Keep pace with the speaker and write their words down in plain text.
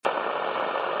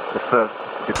The first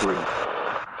degree.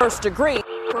 First degree.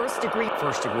 First degree.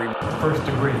 First degree. First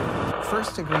degree.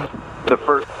 First degree. The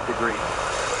first degree. You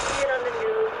see it on the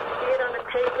news, you see it on the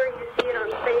paper, you see it on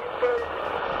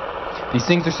Facebook. These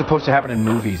things are supposed to happen in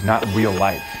movies, not in real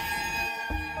life.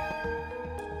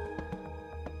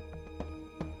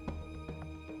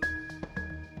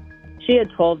 She had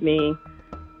told me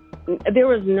there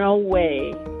was no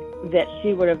way that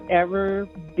she would have ever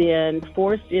been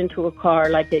forced into a car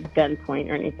like at gunpoint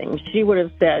or anything. She would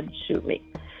have said, shoot me,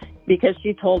 because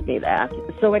she told me that.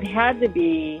 So it had to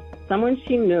be someone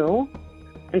she knew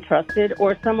and trusted,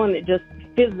 or someone that just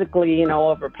physically,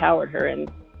 overpowered her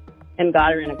and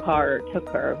got her in a car or took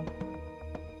her.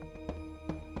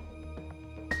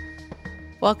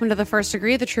 Welcome to The First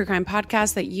Degree, the true crime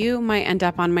podcast that you might end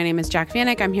up on. My name is Jac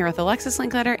Vanek. I'm here with Alexis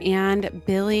Linkletter and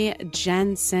Billy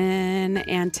Jensen.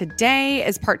 And today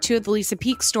is part 2 of the Lisa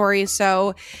Peek story.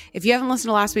 So if you haven't listened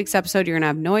to last week's episode, you're going to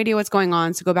have no idea what's going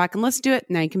on. So go back and listen to it.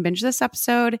 Now you can binge this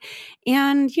episode.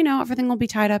 And, everything will be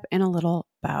tied up in a little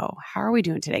bow. How are we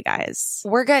doing today, guys?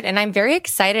 We're good. And I'm very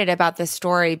excited about this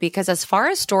story because as far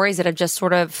as stories that have just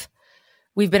sort of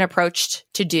we've been approached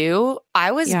to do,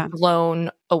 I was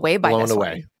blown away by this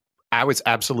one. I was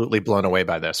absolutely blown away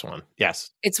by this one.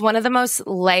 Yes. It's one of the most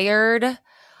layered,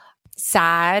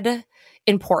 sad,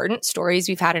 important stories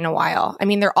we've had in a while. I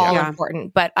mean, they're all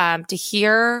important, but to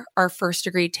hear our first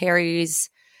degree Terry's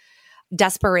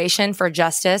desperation for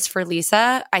justice for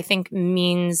Lisa, I think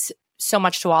means so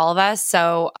much to all of us.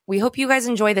 So we hope you guys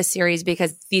enjoy this series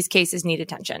because these cases need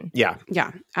attention. Yeah. Yeah,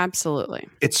 absolutely.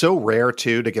 It's so rare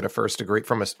too to get a first degree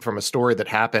from a story that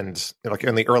happened like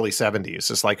in the early 70s.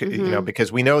 It's like,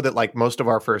 because we know that like most of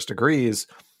our first degrees,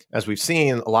 as we've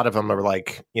seen, a lot of them are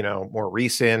like, more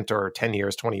recent or 10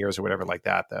 years, 20 years or whatever like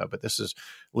that though. But this is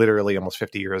literally almost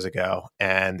 50 years ago.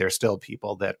 And there's still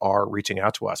people that are reaching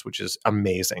out to us, which is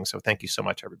amazing. So thank you so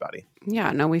much, everybody.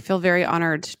 Yeah, no, we feel very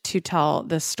honored to tell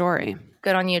this story.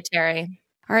 Good on you, Terry.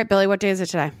 All right, Billy, what day is it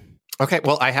today? Okay,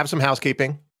 well, I have some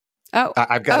housekeeping. Oh,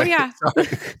 I've got. Yeah.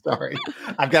 Sorry.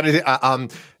 I've got to.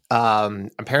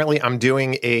 Apparently, I'm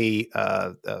doing a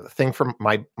thing for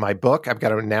my book. I've got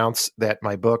to announce that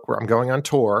my book, where I'm going on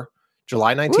tour,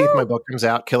 July 19th. Woo! My book comes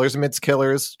out. Killers Amidst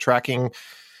Killers, tracking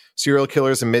serial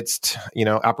killers amidst,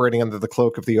 operating under the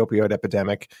cloak of the opioid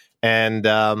epidemic, and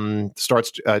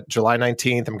starts July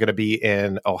 19th. I'm going to be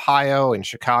in Ohio, in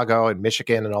Chicago, in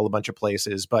Michigan, and all a bunch of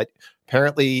places. But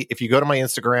apparently, if you go to my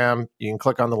Instagram, you can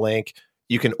click on the link.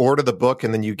 You can order the book,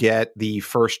 and then you get the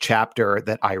first chapter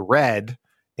that I read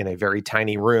in a very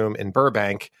tiny room in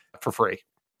Burbank for free.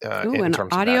 An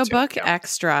audiobook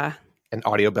extra. An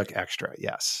audiobook extra,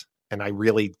 yes. And I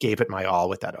really gave it my all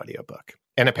with that audiobook.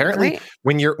 And apparently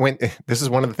when this is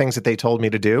one of the things that they told me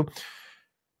to do,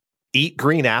 eat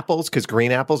green apples, because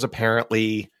green apples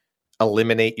apparently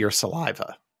eliminate your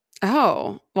saliva.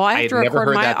 Oh, well, I have to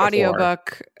record my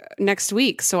audiobook next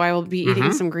week, so I will be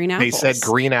eating some green apples. They said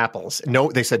green apples.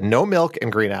 No, they said no milk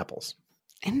and green apples.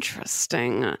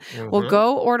 Interesting. Well,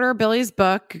 go order Billy's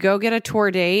book, go get a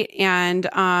tour date, and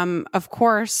of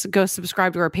course, go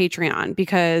subscribe to our Patreon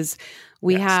because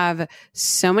we have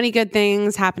so many good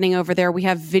things happening over there. We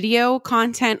have video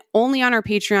content only on our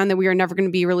Patreon that we are never going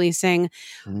to be releasing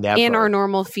in our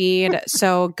normal feed.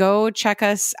 So go check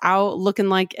us out looking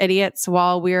like idiots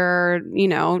while we're,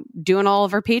 doing all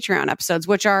of our Patreon episodes,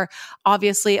 which are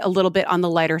obviously a little bit on the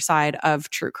lighter side of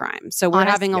true crime. So we're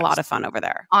having a lot of fun over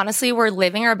there. Honestly, we're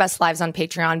living our best lives on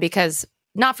Patreon because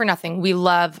not for nothing, we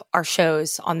love our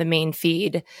shows on the main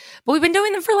feed, but we've been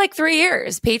doing them for like 3 year.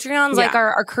 Patreon's like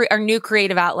our new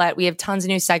creative outlet. We have tons of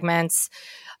new segments.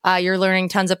 You're learning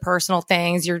tons of personal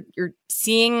things. You're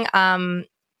seeing and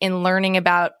learning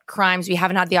about crimes we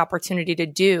haven't had the opportunity to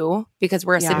do because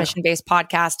we're a submission-based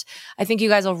podcast. I think you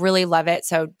guys will really love it.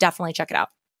 So definitely check it out.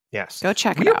 Yes. Go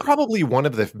check it out. We are probably one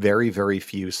of the very, very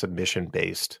few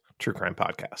submission-based true crime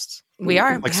podcasts. We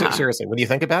are. Like seriously, when you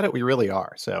think about it, we really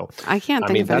are. So I can't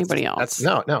think of anybody else.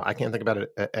 No, I can't think about it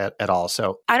at all.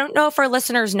 So I don't know if our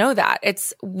listeners know that.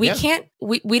 We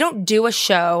don't do a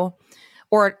show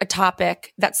or a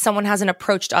topic that someone hasn't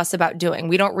approached us about doing.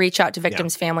 We don't reach out to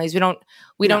victims' families.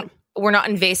 We're not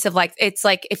invasive. Like it's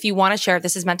like, if you want to share,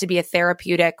 this is meant to be a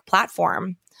therapeutic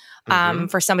platform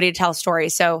for somebody to tell a story.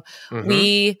 So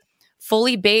we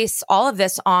fully base all of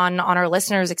this on our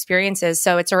listeners' experiences.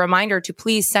 So it's a reminder to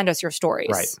please send us your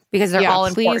stories because they're all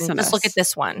important. Just look at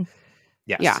this one.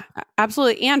 Yes. Yeah,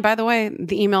 absolutely. And by the way,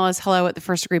 the email is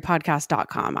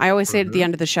hello@thefirstdegreepodcast.com. I always say it at the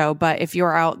end of the show, but if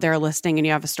you're out there listening and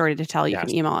you have a story to tell, you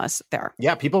can email us there.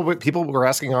 Yeah, people were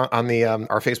asking on the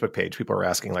our Facebook page, people were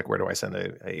asking like, where do I send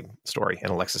a story?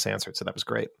 And Alexis answered. So that was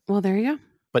great. Well, there you go.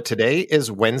 But today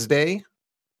is Wednesday,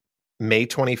 May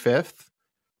 25th.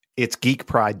 It's Geek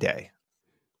Pride Day.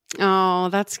 Oh,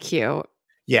 that's cute.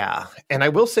 Yeah. And I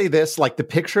will say this, like the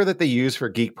picture that they use for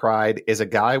Geek Pride is a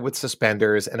guy with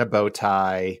suspenders and a bow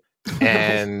tie,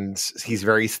 and he's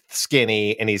very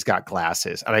skinny and he's got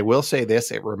glasses. And I will say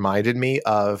this, it reminded me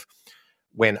of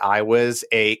when I was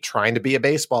trying to be a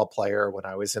baseball player when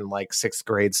I was in like 6th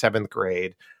grade, 7th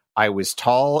grade. I was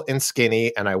tall and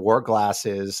skinny and I wore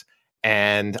glasses.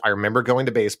 And I remember going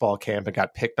to baseball camp and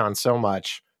got picked on so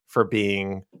much for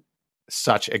being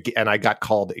and I got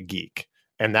called a geek.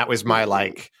 And that was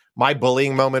my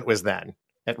bullying moment was then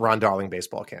at Ron Darling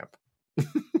baseball camp.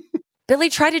 Billy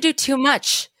tried to do too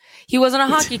much. He was on a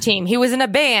hockey team. He was in a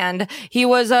band. He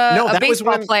was a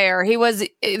baseball player. He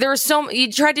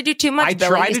tried to do too much.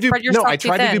 I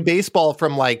tried to do baseball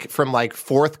from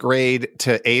 4th grade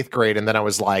to 8th grade. And then I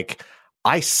was like,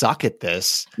 I suck at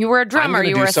this. You were a drummer.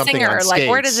 You were a singer. Like,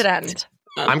 where does it end?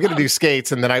 I'm going to do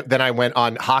skates. And then I went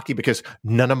on hockey because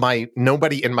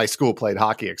nobody in my school played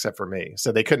hockey except for me.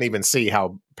 So they couldn't even see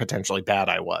how potentially bad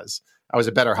I was. I was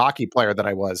a better hockey player than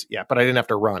I was. Yeah. But I didn't have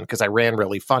to run because I ran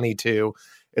really funny too.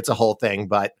 It's a whole thing.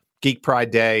 But Geek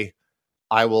Pride Day,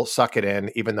 I will suck it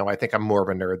in, even though I think I'm more of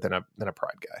a nerd than a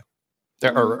pride guy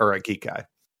or a geek guy.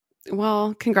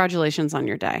 Well, congratulations on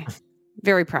your day.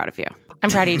 Very proud of you.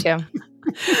 I'm proud of you too.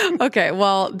 Okay,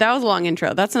 well, that was a long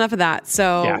intro. That's enough of that.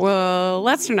 So, well,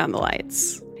 let's turn on the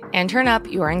lights. And turn up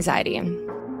your anxiety.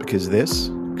 Because this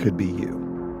could be you.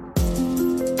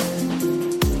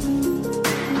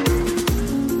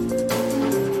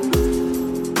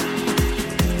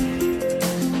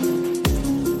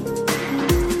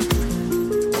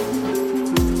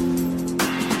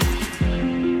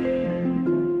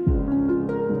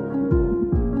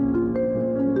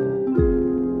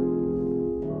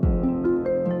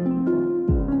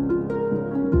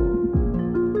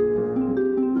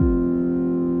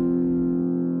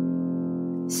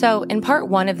 So in part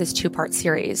 1 of this 2-part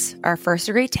series, our first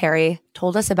degree Terry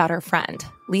told us about her friend,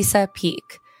 Lisa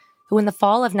Peek, who in the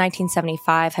fall of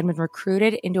 1975 had been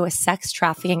recruited into a sex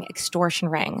trafficking extortion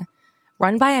ring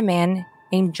run by a man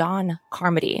named John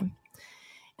Carmody.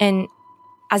 And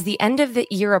as the end of the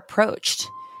year approached,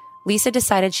 Lisa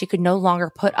decided she could no longer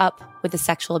put up with the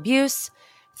sexual abuse,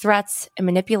 threats, and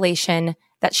manipulation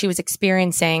that she was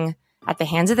experiencing at the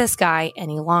hands of this guy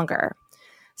any longer.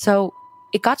 So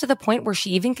it got to the point where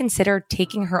she even considered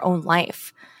taking her own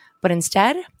life, but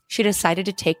instead, she decided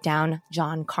to take down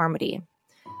John Carmody.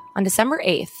 On December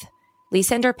 8th,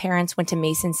 Lisa and her parents went to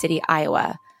Mason City,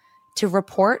 Iowa, to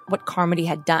report what Carmody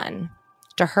had done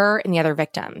to her and the other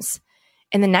victims.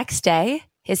 And the next day,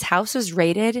 his house was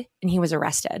raided and he was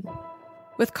arrested.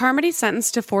 With Carmody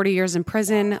sentenced to 40 years in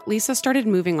prison, Lisa started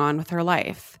moving on with her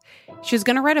life. She was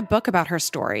going to write a book about her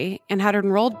story and had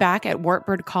enrolled back at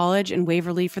Wartburg College in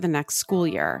Waverly for the next school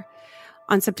year.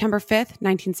 On September 5th,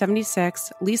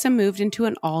 1976, Lisa moved into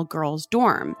an all-girls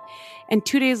dorm, and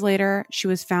 2 days later, she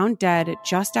was found dead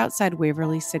just outside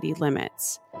Waverly city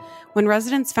limits. When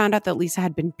residents found out that Lisa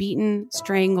had been beaten,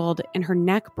 strangled, and her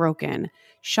neck broken,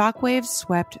 shockwaves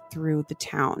swept through the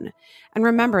town. And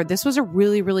remember, this was a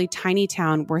really, really tiny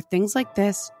town where things like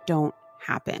this don't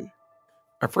happen.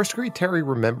 Our first degree Terry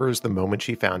remembers the moment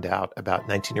she found out about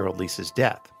 19-year-old Lisa's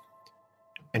death.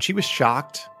 And she was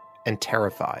shocked and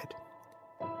terrified.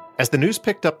 As the news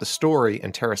picked up the story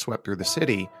and terror swept through the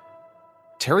city,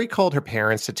 Terry called her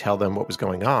parents to tell them what was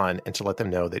going on and to let them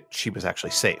know that she was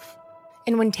actually safe.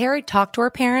 And when Terry talked to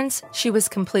her parents, she was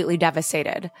completely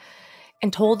devastated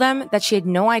and told them that she had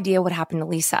no idea what happened to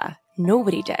Lisa.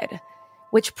 Nobody did,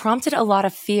 which prompted a lot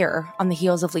of fear on the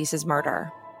heels of Lisa's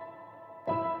murder.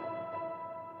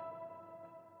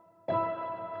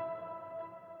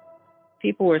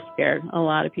 People were scared. A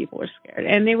lot of people were scared.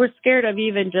 And they were scared of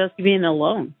even just being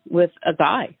alone with a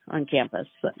guy on campus.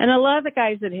 And a lot of the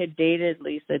guys that had dated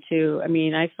Lisa, too, I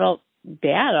mean, I felt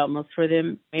bad almost for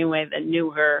them anyway that knew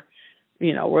her,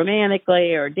 you know,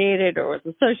 romantically or dated or was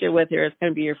associated with her. It's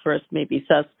going to be your first maybe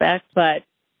suspect. But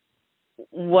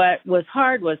what was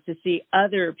hard was to see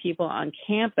other people on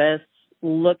campus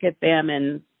look at them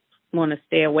and want to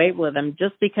stay away with them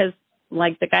just because,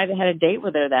 like, the guy that had a date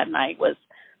with her that night was,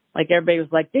 like, everybody was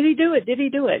like, did he do it? Did he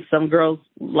do it? Some girls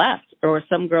left, or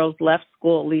some girls left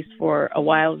school at least for a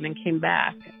while and then came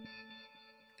back.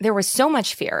 There was so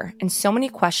much fear and so many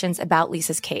questions about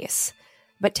Lisa's case.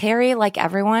 But Terry, like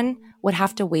everyone, would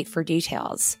have to wait for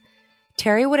details.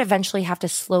 Terry would eventually have to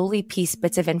slowly piece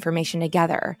bits of information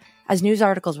together as news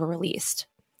articles were released.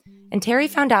 And Terry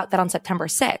found out that on September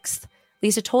 6th,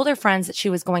 Lisa told her friends that she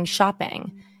was going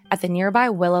shopping at the nearby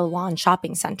Willow Lawn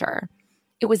Shopping Center.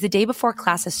 It was the day before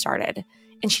classes started,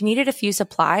 and she needed a few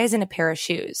supplies and a pair of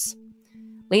shoes.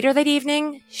 Later that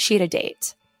evening, she had a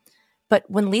date. But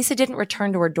when Lisa didn't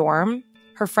return to her dorm,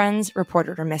 her friends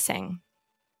reported her missing.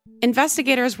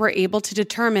 Investigators were able to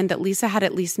determine that Lisa had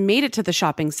at least made it to the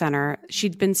shopping center.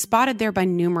 She'd been spotted there by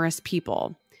numerous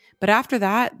people. But after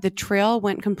that, the trail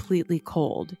went completely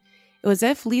cold. It was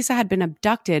as if Lisa had been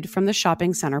abducted from the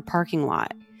shopping center parking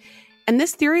lot. And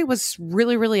this theory was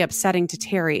really, really upsetting to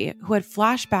Terry, who had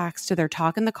flashbacks to their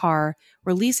talk in the car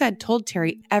where Lisa had told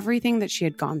Terry everything that she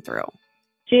had gone through.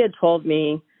 She had told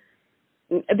me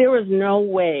there was no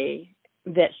way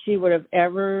that she would have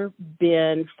ever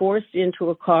been forced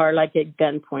into a car like at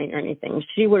gunpoint or anything.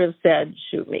 She would have said,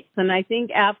 shoot me. And I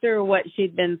think after what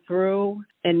she'd been through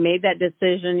and made that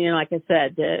decision, you know, like I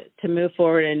said, to move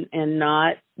forward and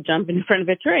not jump in front of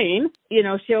a train, you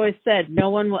know, she always said, no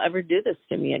one will ever do this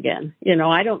to me again. You know,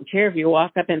 I don't care if you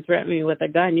walk up and threaten me with a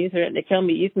gun, you threaten to kill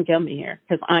me, you can kill me here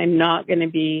because I'm not going to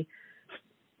be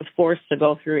forced to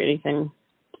go through anything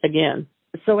again.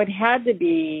 So it had to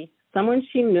be someone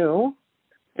she knew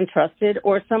and trusted,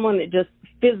 or someone that just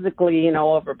physically, you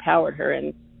know, overpowered her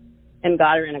and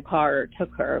got her in a car or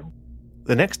took her.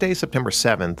 The next day, September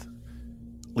 7th,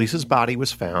 Lisa's body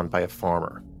was found by a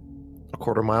farmer a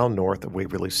quarter-mile north of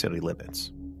Waverly city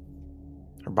limits.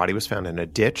 Her body was found in a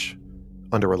ditch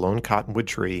under a lone cottonwood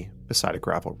tree beside a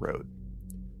gravel road.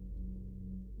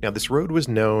 Now, this road was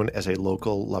known as a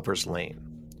local lover's lane,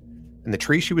 and the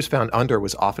tree she was found under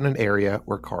was often an area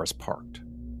where cars parked.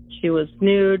 She was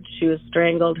nude, she was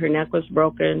strangled, her neck was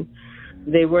broken.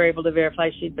 They were able to verify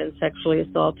she'd been sexually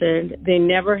assaulted. They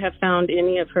never have found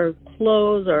any of her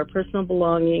clothes or personal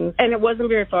belongings. And it wasn't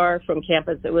very far from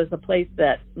campus. It was a place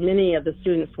that many of the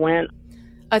students went.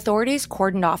 Authorities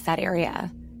cordoned off that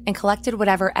area and collected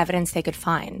whatever evidence they could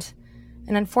find.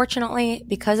 And unfortunately,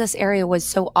 because this area was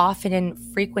so often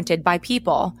frequented by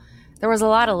people, there was a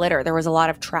lot of litter, there was a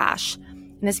lot of trash.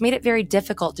 And this made it very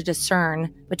difficult to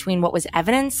discern between what was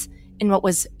evidence and what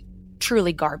was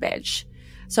truly garbage.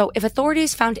 So if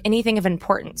authorities found anything of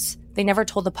importance, they never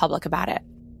told the public about it.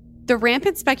 The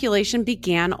rampant speculation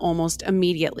began almost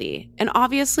immediately. And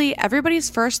obviously, everybody's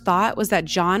first thought was that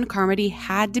John Carmody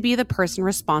had to be the person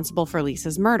responsible for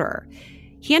Lisa's murder.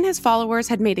 He and his followers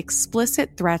had made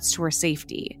explicit threats to her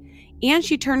safety. And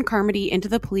she turned Carmody into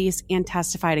the police and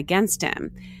testified against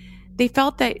him. They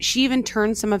felt that she even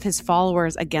turned some of his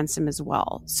followers against him as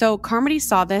well. So Carmody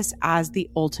saw this as the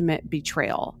ultimate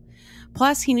betrayal.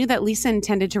 Plus, he knew that Lisa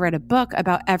intended to write a book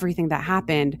about everything that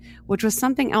happened, which was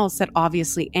something else that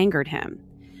obviously angered him.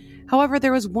 However,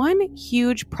 there was one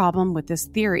huge problem with this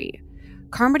theory.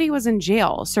 Carmody was in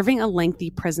jail, serving a lengthy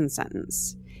prison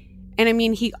sentence. And I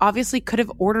mean, he obviously could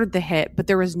have ordered the hit, but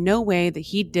there was no way that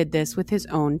he did this with his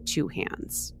own two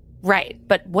hands. Right,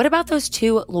 but what about those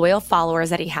two loyal followers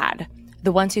that he had?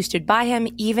 The ones who stood by him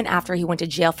even after he went to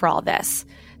jail for all this.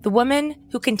 The women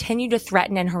who continued to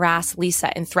threaten and harass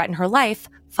Lisa and threaten her life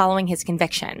following his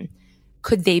conviction.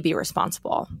 Could they be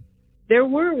responsible? There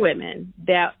were women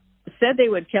that said they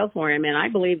would kill for him, and I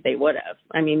believe they would have.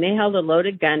 I mean, they held a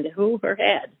loaded gun to her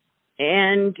head,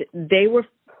 and they were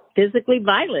physically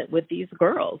violent with these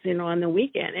girls, you know, on the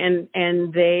weekend,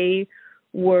 and they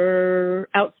were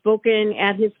outspoken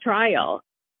at his trial.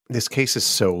 This case is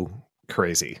so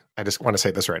crazy. I just want to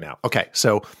say this right now. Okay,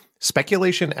 so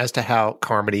speculation as to how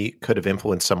Carmody could have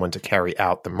influenced someone to carry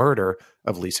out the murder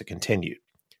of Lisa continued.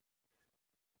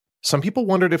 Some people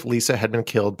wondered if Lisa had been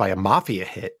killed by a mafia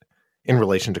hit in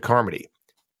relation to Carmody.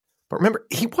 But remember,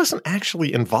 he wasn't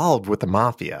actually involved with the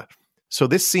mafia. So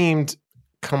this seemed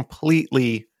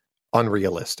completely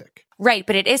unrealistic. Right,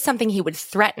 but it is something he would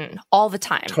threaten all the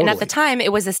time. Totally. And at the time,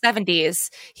 it was the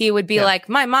 70s. He would be like,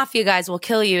 my mafia guys will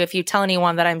kill you if you tell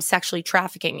anyone that I'm sexually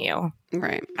trafficking you.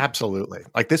 Right. Absolutely.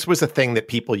 Like this was a thing that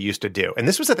people used to do. And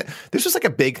this was like a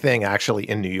big thing actually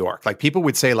in New York. Like people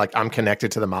would say like, I'm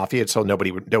connected to the mafia, so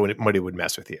nobody would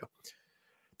mess with you.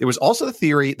 There was also the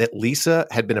theory that Lisa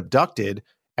had been abducted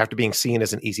after being seen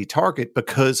as an easy target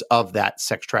because of that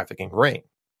sex trafficking ring.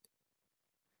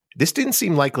 This didn't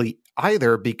seem likely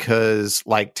either because,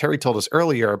 like Terry told us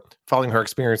earlier, following her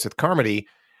experience with Carmody,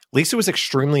 Lisa was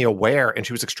extremely aware and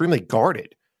she was extremely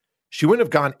guarded. She wouldn't have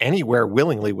gone anywhere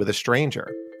willingly with a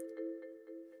stranger.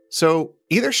 So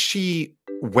either she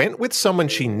went with someone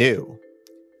she knew,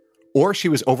 or she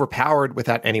was overpowered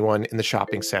without anyone in the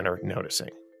shopping center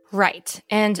noticing. Right.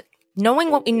 And knowing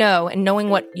what we know and knowing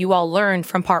what you all learned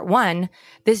from part one,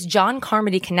 this John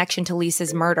Carmody connection to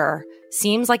Lisa's murder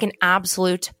seems like an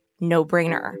absolute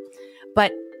no-brainer.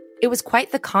 But it was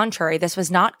quite the contrary. This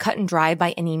was not cut and dry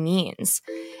by any means.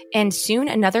 And soon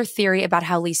another theory about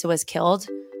how Lisa was killed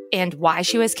and why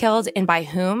she was killed and by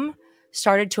whom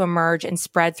started to emerge and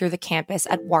spread through the campus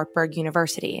at Wartburg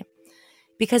University.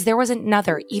 Because there was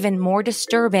another, even more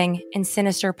disturbing and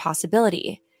sinister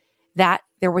possibility, that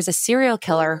there was a serial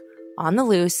killer on the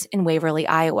loose in Waverly,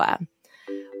 Iowa.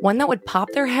 One that would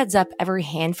pop their heads up every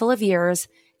handful of years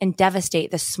and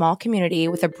devastate the small community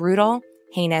with a brutal,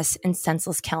 heinous, and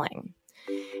senseless killing.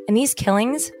 And these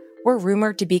killings were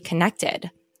rumored to be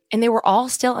connected, and they were all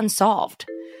still unsolved.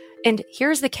 And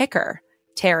here's the kicker.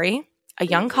 Terry, a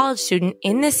young college student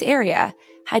in this area,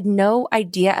 had no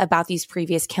idea about these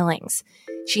previous killings.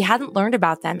 She hadn't learned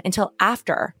about them until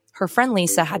after her friend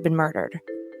Lisa had been murdered.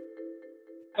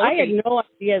 I had no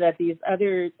idea that these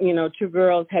other, two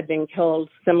girls had been killed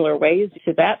similar ways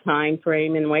to that time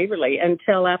frame in Waverly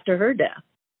until after her death.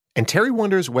 And Terry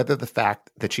wonders whether the fact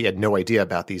that she had no idea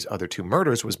about these other 2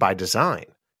 murders was by design.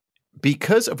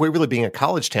 Because of Waverly being a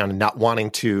college town and not wanting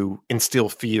to instill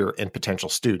fear in potential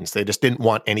students, they just didn't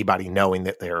want anybody knowing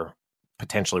that there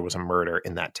potentially was a murder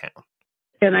in that town.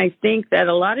 And I think that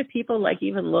a lot of people, like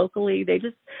even locally, they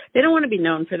don't want to be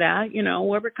known for that.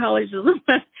 Weber College doesn't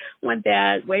want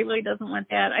that. Waverly doesn't want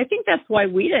that. I think that's why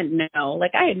we didn't know.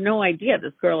 Like, I had no idea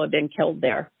this girl had been killed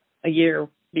there a year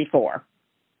before,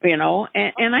 and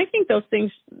I think those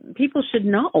things people should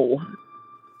know.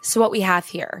 So what we have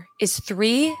here is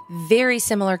 3 very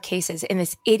similar cases in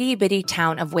this itty-bitty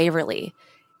town of Waverly.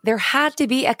 There had to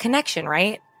be a connection,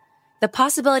 right? The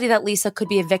possibility that Lisa could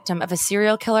be a victim of a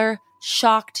serial killer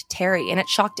shocked Terry, and it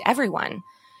shocked everyone,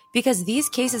 because these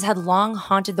cases had long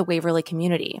haunted the Waverly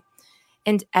community.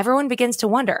 And everyone begins to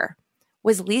wonder,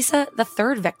 was Lisa the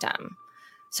 3rd victim?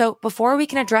 So before we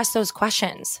can address those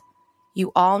questions,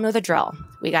 you all know the drill.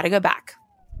 We got to go back.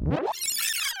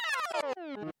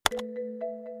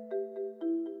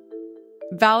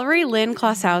 Valerie Lynn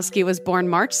Klasowski was born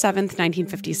March 7th,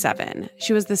 1957.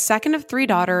 She was the second of 3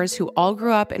 daughters who all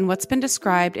grew up in what's been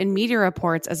described in media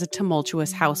reports as a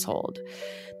tumultuous household.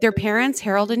 Their parents,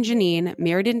 Harold and Janine,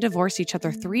 married and divorced each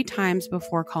other 3 times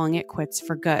before calling it quits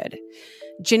for good.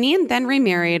 Janine then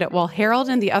remarried, while Harold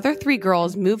and the other 3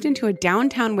 girls moved into a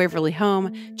downtown Waverly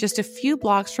home just a few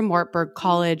blocks from Wartburg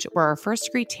College, where our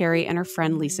first-degree Terry and her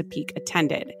friend Lisa Peek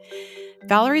attended.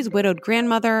 Valerie's widowed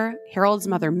grandmother, Harold's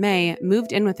mother May,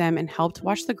 moved in with them and helped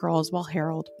watch the girls while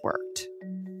Harold worked.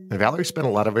 And Valerie spent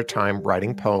a lot of her time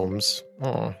writing poems.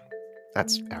 Oh,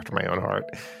 that's after my own heart.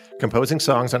 Composing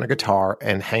songs on her guitar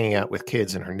and hanging out with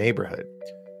kids in her neighborhood.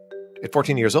 At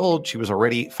 14 years old, she was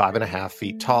already 5.5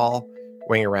 feet tall,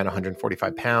 weighing around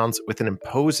 145 pounds, with an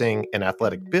imposing and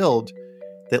athletic build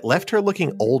that left her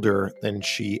looking older than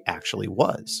she actually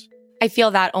was. I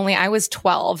feel that, only I was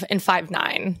 12 and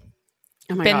 5'9".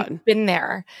 Oh my God. Been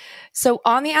there. So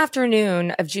on the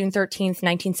afternoon of June 13th,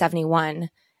 1971,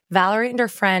 Valerie and her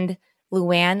friend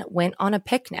Luann went on a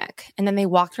picnic, and then they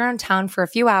walked around town for a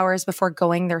few hours before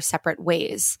going their separate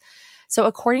ways. So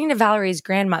according to Valerie's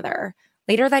grandmother,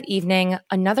 later that evening,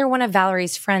 another one of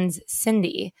Valerie's friends,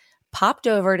 Cindy, popped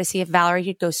over to see if Valerie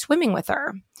could go swimming with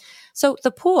her. So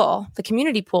the pool, the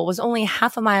community pool, was only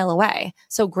half a mile away.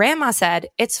 So Grandma said,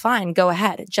 it's fine, go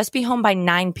ahead. Just be home by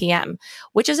 9 p.m.,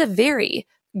 which is a very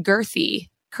girthy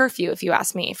curfew, if you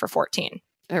ask me, for 14.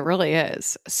 It really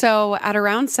is. So at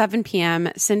around 7 p.m.,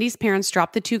 Cindy's parents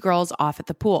dropped the 2 girls off at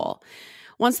the pool.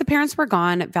 Once the parents were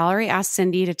gone, Valerie asked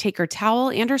Cindy to take her towel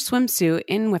and her swimsuit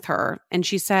in with her, and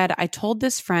she said, I told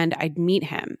this friend I'd meet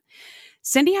him.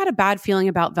 Cindy had a bad feeling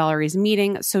about Valerie's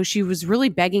meeting, so she was really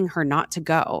begging her not to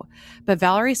go. But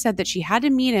Valerie said that she had to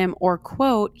meet him or,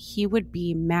 quote, he would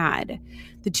be mad.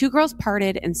 The 2 girls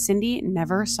parted, and Cindy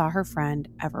never saw her friend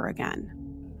ever again.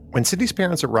 When Cindy's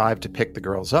parents arrived to pick the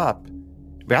girls up,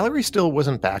 Valerie still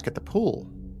wasn't back at the pool.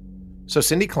 So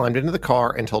Cindy climbed into the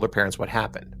car and told her parents what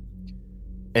happened.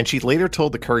 And she later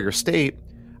told the Courier State,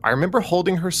 I remember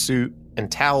holding her suit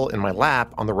and towel in my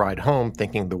lap on the ride home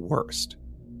thinking the worst.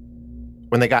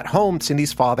 When they got home,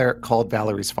 Cindy's father called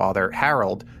Valerie's father,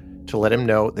 Harold, to let him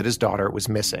know that his daughter was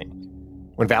missing.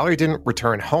 When Valerie didn't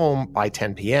return home by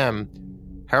 10 p.m.,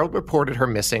 Harold reported her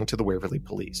missing to the Waverly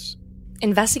police.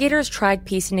 Investigators tried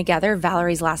piecing together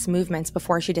Valerie's last movements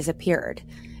before she disappeared.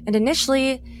 And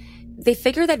initially, they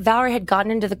figured that Valerie had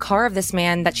gotten into the car of this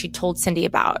man that she told Cindy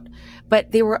about,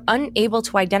 but they were unable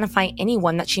to identify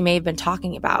anyone that she may have been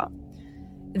talking about.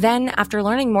 Then, after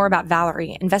learning more about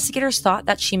Valerie, investigators thought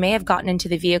that she may have gotten into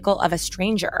the vehicle of a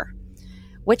stranger,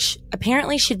 which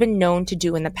apparently she'd been known to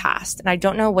do in the past. And I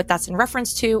don't know what that's in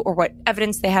reference to or what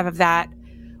evidence they have of that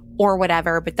or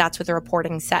whatever, but that's what the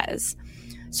reporting says.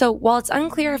 So while it's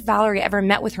unclear if Valerie ever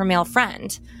met with her male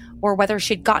friend or whether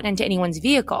she'd gotten into anyone's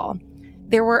vehicle,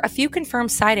 there were a few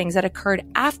confirmed sightings that occurred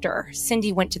after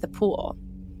Cindy went to the pool.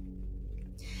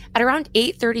 At around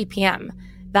 8:30 p.m.,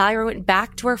 Valerie went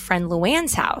back to her friend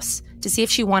Luann's house to see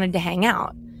if she wanted to hang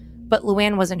out. But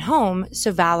Luann wasn't home,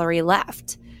 so Valerie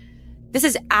left. This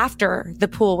is after the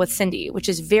pool with Cindy, which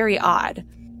is very odd.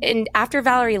 And after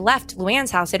Valerie left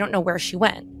Luann's house, I don't know where she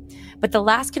went. But the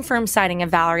last confirmed sighting of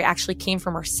Valerie actually came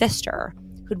from her sister,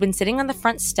 who'd been sitting on the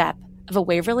front step of a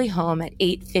Waverly home at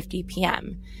 8:50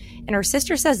 p.m. And her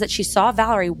sister says that she saw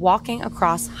Valerie walking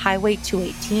across Highway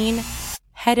 218,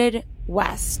 headed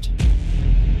west.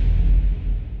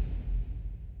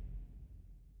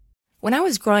 When I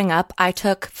was growing up, I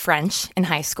took French in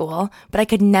high school, but I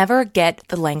could never get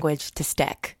the language to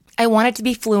stick. I wanted to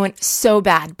be fluent so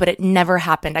bad, but it never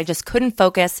happened. I just couldn't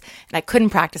focus and I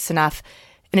couldn't practice enough,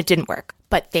 and it didn't work.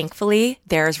 But thankfully,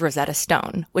 there's Rosetta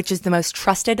Stone, which is the most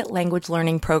trusted language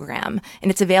learning program, and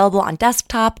it's available on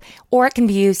desktop, or it can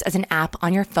be used as an app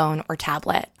on your phone or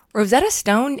tablet. Rosetta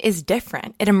Stone is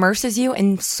different. It immerses you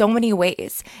in so many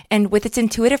ways. And with its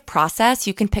intuitive process,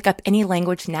 you can pick up any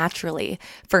language naturally.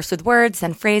 First with words,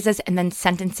 then phrases, and then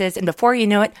sentences. And before you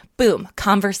know it, boom,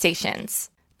 conversations.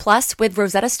 Plus, with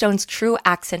Rosetta Stone's True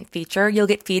Accent feature, you'll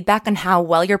get feedback on how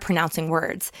well you're pronouncing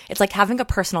words. It's like having a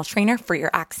personal trainer for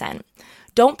your accent.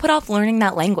 Don't put off learning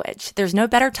that language. There's no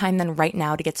better time than right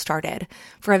now to get started.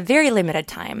 For a very limited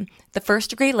time, the First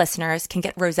Degree listeners can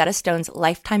get Rosetta Stone's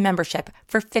lifetime membership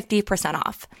for 50%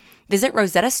 off. Visit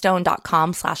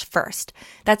rosettastone.com/first.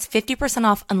 That's 50%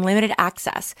 off unlimited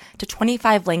access to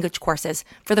 25 language courses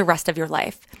for the rest of your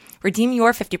life. Redeem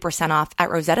your 50% off at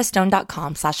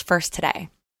rosettastone.com/first today.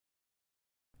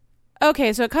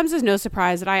 Okay, so it comes as no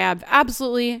surprise that I have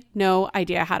absolutely no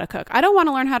idea how to cook. I don't want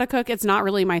to learn how to cook. It's not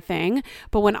really my thing.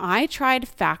 But when I tried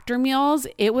Factor meals,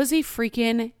 it was a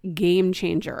freaking game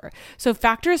changer. So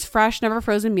Factor's fresh, never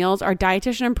frozen meals are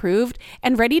dietitian approved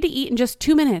and ready to eat in just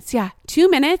 2 minutes. Yeah,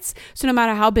 2 minutes. So no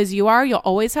matter how busy you are, you'll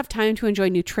always have time to enjoy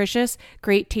nutritious,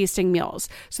 great tasting meals.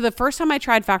 So the first time I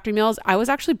tried Factor meals, I was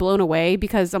actually blown away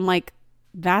because I'm like,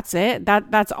 that's it.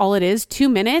 That's all it is. 2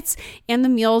 minutes. And the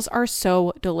meals are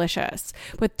so delicious.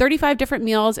 With 35 different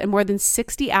meals and more than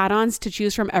 60 add-ons to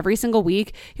choose from every single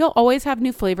week, you'll always have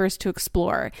new flavors to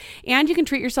explore. And you can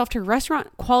treat yourself to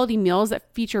restaurant quality meals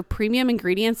that feature premium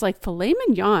ingredients like filet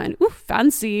mignon, ooh,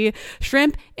 fancy,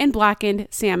 shrimp, and blackened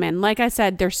salmon. Like I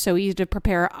said, they're so easy to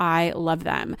prepare. I love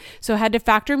them. So head to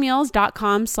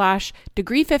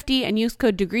factormeals.com/degree50 and use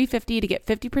code degree50 to get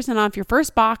 50% off your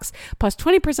first box plus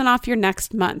 20% off your next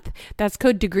month. That's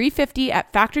code degree50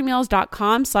 at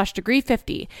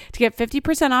factormeals.com/degree50 to get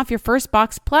 50% off your first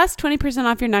box plus 20%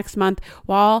 off your next month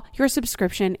while your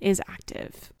subscription is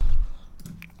active.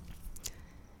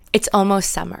 It's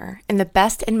almost summer, and the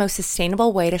best and most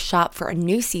sustainable way to shop for a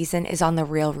new season is on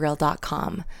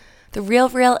therealreal.com. The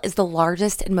RealReal is the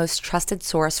largest and most trusted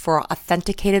source for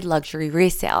authenticated luxury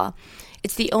resale.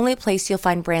 It's the only place you'll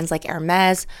find brands like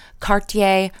Hermes,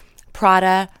 Cartier,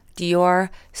 Prada, Dior,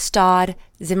 Staud,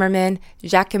 Zimmermann,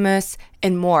 Jacquemus,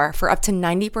 and more for up to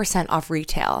 90% off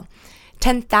retail.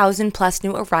 10,000 plus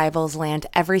new arrivals land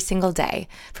every single day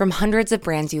from hundreds of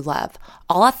brands you love,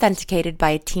 all authenticated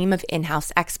by a team of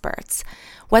in-house experts.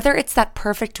 Whether it's that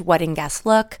perfect wedding guest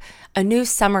look, a new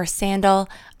summer sandal,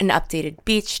 an updated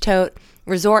beach tote,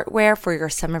 resort wear for your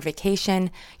summer vacation,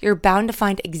 you're bound to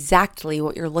find exactly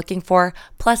what you're looking for,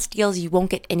 plus deals you won't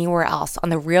get anywhere else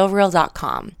on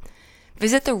therealreal.com.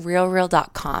 Visit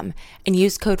therealreal.com and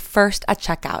use code FIRST at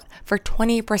checkout for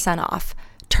 20% off.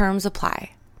 Terms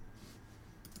apply.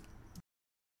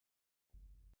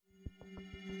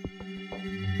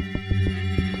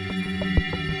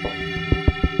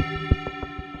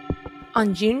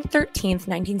 On June 13th,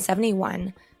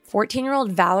 1971,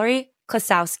 14-year-old Valerie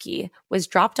Klasowski was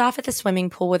dropped off at the swimming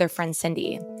pool with her friend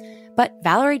Cindy. But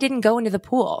Valerie didn't go into the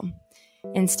pool.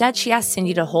 Instead, she asked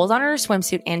Cindy to hold on to her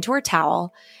swimsuit and to her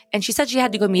towel, and she said she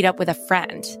had to go meet up with a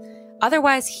friend.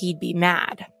 Otherwise, he'd be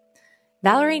mad.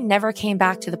 Valerie never came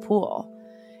back to the pool,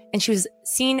 and she was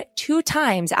seen 2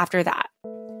 times after that,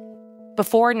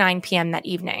 before 9 p.m. that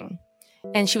evening.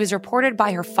 And she was reported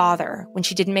by her father when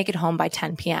she didn't make it home by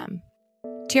 10 p.m.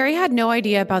 Terry had no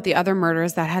idea about the other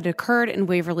murders that had occurred in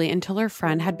Waverly until her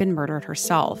friend had been murdered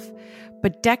herself.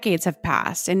 But decades have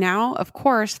passed, and now, of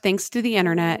course, thanks to the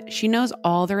internet, she knows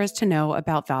all there is to know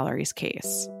about Valerie's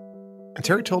case. And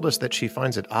Terry told us that she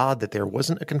finds it odd that there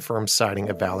wasn't a confirmed sighting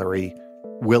of Valerie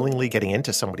willingly getting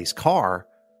into somebody's car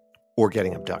or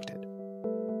getting abducted.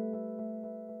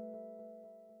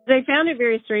 They found it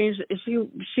very strange.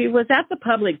 She was at the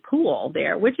public pool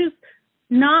there, which is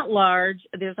not large.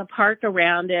 There's a park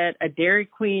around it, a Dairy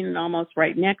Queen almost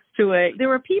right next to it. There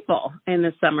were people in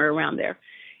the summer around there.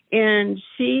 And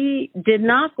she did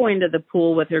not go into the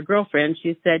pool with her girlfriend.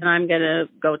 She said, I'm going to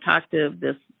go talk to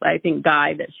this, I think,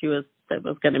 guy that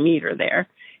was going to meet her there.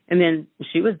 And then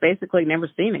she was basically never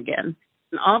seen again.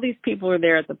 And all these people were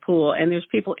there at the pool, and there's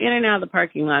people in and out of the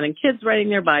parking lot and kids riding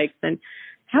their bikes. And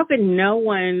how could no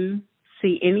one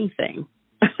see anything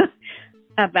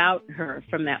about her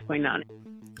from that point on?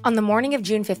 On the morning of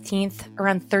June 15th,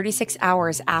 around 36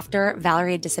 hours after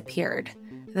Valerie had disappeared,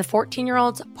 the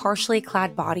 14-year-old's partially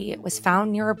clad body was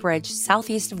found near a bridge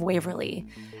southeast of Waverly,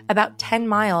 about 10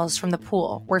 miles from the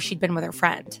pool where she'd been with her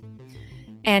friend.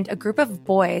 And a group of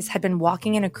boys had been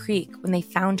walking in a creek when they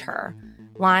found her,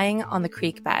 lying on the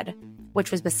creek bed,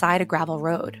 which was beside a gravel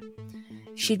road.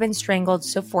 She'd been strangled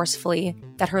so forcefully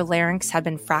that her larynx had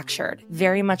been fractured,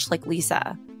 very much like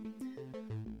Lisa.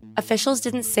 Officials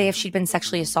didn't say if she'd been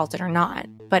sexually assaulted or not,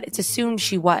 but it's assumed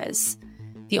she was.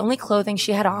 The only clothing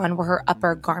she had on were her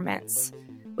upper garments,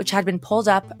 which had been pulled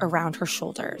up around her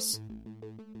shoulders.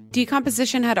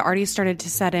 Decomposition had already started to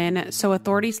set in, so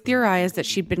authorities theorized that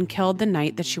she'd been killed the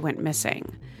night that she went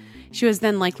missing. She was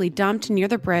then likely dumped near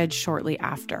the bridge shortly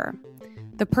after.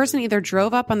 The person either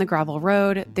drove up on the gravel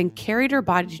road, then carried her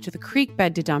body to the creek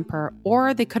bed to dump her,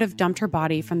 or they could have dumped her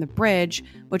body from the bridge,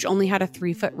 which only had a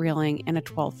 3-foot railing and a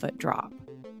 12-foot drop.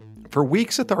 For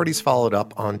weeks, authorities followed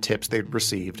up on tips they'd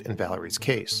received in Valerie's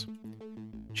case.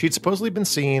 She'd supposedly been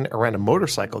seen around a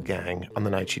motorcycle gang on the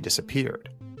night she disappeared.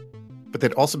 But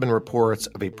there'd also been reports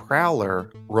of a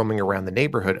prowler roaming around the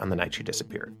neighborhood on the night she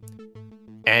disappeared,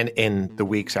 and in the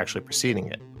weeks actually preceding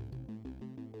it.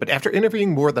 But after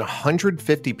interviewing more than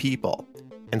 150 people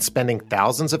and spending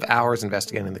thousands of hours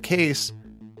investigating the case,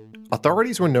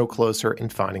 authorities were no closer in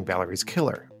finding Valerie's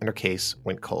killer, and her case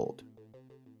went cold.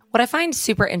 What I find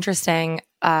super interesting,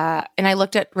 and I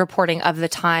looked at reporting of the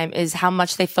time, is how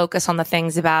much they focus on the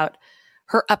things about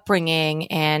her upbringing,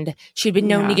 and she'd been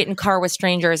known to get in car with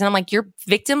strangers. And I'm like, you're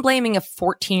victim blaming a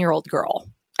 14-year-old girl.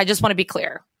 I just want to be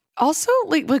clear. Also,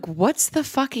 like what's the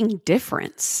fucking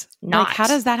difference? Not. Like, how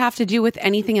does that have to do with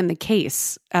anything in the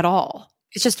case at all?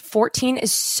 It's just 14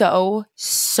 is so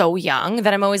young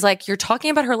that I'm always like, you're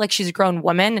talking about her like she's a grown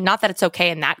woman. And not that it's okay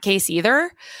in that case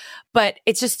either, but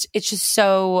it's just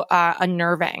so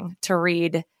unnerving to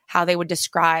read how they would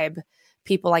describe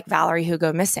people like Valerie who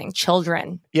go missing,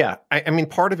 children. Yeah, I mean,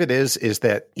 part of it is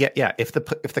that if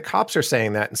the cops are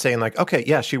saying that and saying like, okay,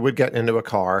 yeah, she would get into a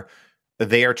car,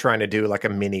 they are trying to do like a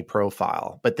mini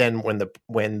profile. But then when the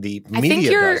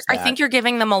media does that, I think you're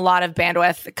giving them a lot of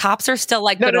bandwidth. The cops are still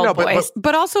like good old boys.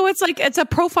 But also it's like, it's a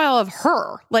profile of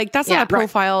her. Like that's not a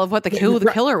profile of what the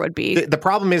killer would be. The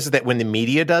problem is that when the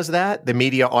media does that, the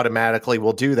media automatically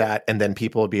will do that. And then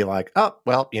people will be like, oh,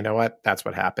 well, you know what? That's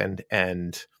what happened.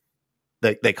 And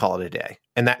they call it a day.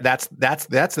 And that's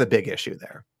the big issue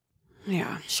there.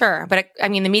 Yeah, sure. But I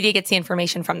mean, the media gets the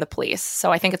information from the police.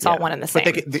 So I think it's all one and the same.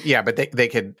 But they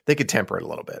could temper it a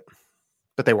little bit.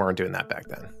 But they weren't doing that back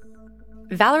then.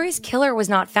 Valerie's killer was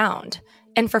not found.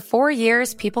 And for 4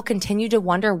 years, people continued to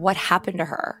wonder what happened to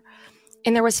her.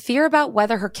 And there was fear about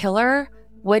whether her killer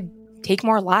would take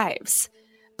more lives.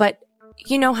 But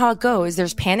you know how it goes.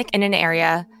 There's panic in an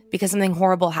area because something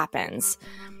horrible happens.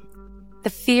 The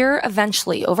fear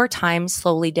eventually, over time,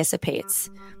 slowly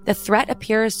dissipates. The threat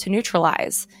appears to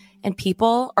neutralize, and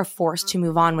people are forced to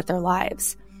move on with their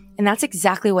lives. And that's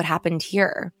exactly what happened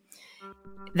here.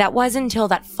 That was until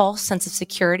that false sense of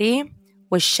security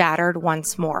was shattered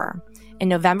once more in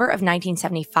November of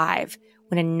 1975,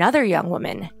 when another young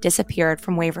woman disappeared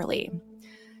from Waverly.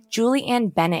 Julie Ann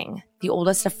Benning, the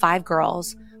oldest of 5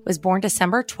 girls, was born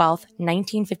December 12,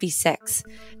 1956,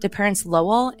 to parents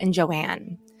Lowell and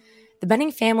Joanne. The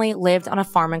Benning family lived on a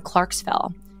farm in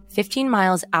Clarksville, 15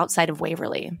 miles outside of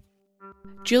Waverly.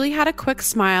 Julie had a quick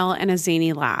smile and a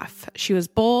zany laugh. She was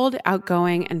bold,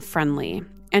 outgoing, and friendly,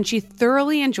 and she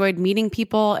thoroughly enjoyed meeting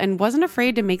people and wasn't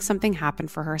afraid to make something happen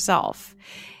for herself.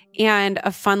 And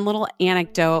a fun little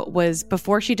anecdote was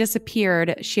before she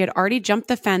disappeared, she had already jumped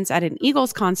the fence at an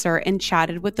Eagles concert and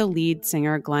chatted with the lead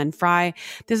singer, Glenn Frey.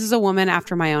 This is a woman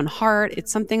after my own heart.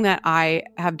 It's something that I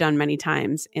have done many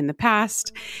times in the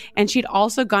past. And she'd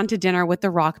also gone to dinner with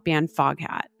the rock band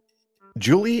Foghat.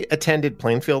 Julie attended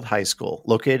Plainfield High School,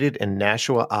 located in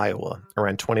Nashua, Iowa,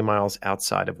 around 20 miles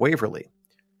outside of Waverly.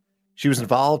 She was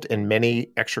involved in many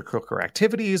extracurricular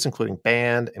activities, including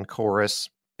band and chorus.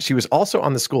 She was also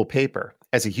on the school paper.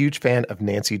 As a huge fan of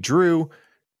Nancy Drew,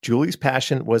 Julie's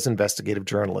passion was investigative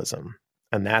journalism,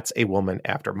 and that's a woman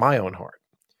after my own heart.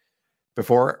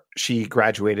 Before she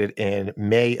graduated in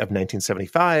May of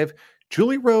 1975,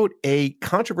 Julie wrote a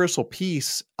controversial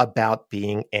piece about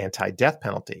being anti-death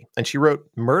penalty, and she wrote,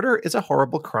 "Murder is a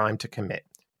horrible crime to commit,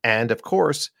 and of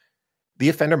course, the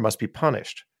offender must be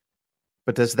punished.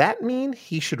 But does that mean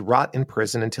he should rot in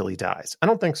prison until he dies? I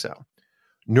don't think so.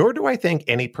 Nor do I think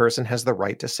any person has the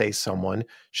right to say someone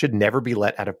should never be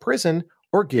let out of prison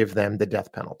or give them the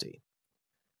death penalty.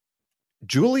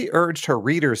 Julie urged her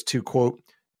readers to, quote,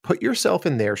 put yourself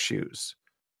in their shoes.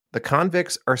 The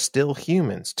convicts are still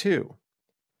humans, too.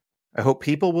 I hope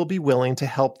people will be willing to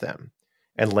help them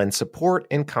and lend support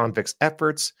in convicts'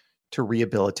 efforts to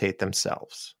rehabilitate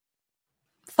themselves.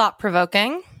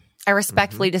 Thought-provoking. I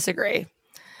respectfully disagree.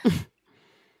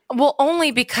 Well,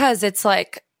 only because it's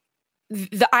like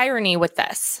the irony with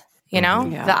this, you know?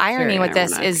 Yeah, the irony with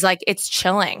this ironic. is like it's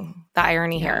chilling, the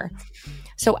irony here.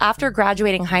 So after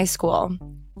graduating high school,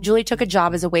 Julie took a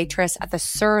job as a waitress at the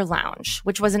Sur Lounge,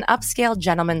 which was an upscale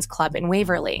gentleman's club in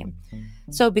Waverly.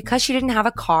 So because she didn't have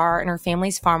a car and her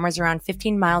family's farm was around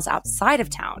 15 miles outside of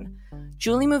town,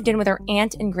 Julie moved in with her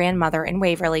aunt and grandmother in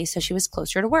Waverly so she was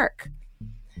closer to work.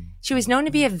 She was known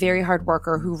to be a very hard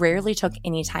worker who rarely took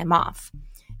any time off.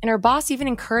 And her boss even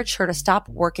encouraged her to stop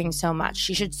working so much.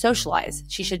 She should socialize.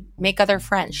 She should make other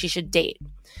friends. She should date.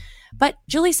 But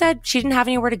Julie said she didn't have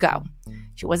anywhere to go.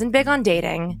 She wasn't big on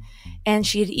dating. And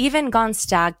she had even gone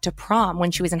stag to prom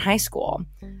when she was in high school,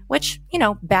 which, you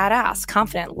know, badass,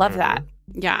 confident, love that.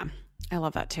 Yeah, I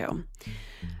love that too.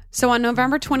 So on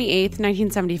November 28th,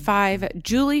 1975,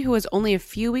 Julie, who was only a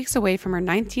few weeks away from her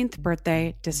 19th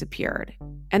birthday, disappeared.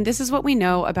 And this is what we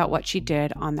know about what she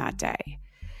did on that day.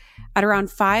 At around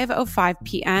 5:05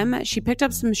 p.m., she picked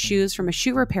up some shoes from a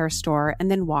shoe repair store and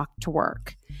then walked to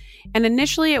work. And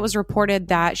initially, it was reported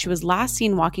that she was last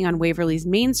seen walking on Waverly's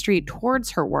main street towards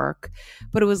her work,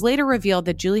 but it was later revealed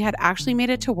that Julie had actually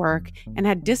made it to work and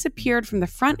had disappeared from the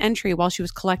front entry while she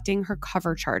was collecting her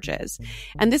cover charges.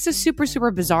 And this is super,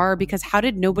 super bizarre because how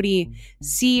did nobody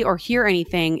see or hear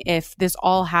anything if this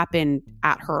all happened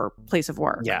at her place of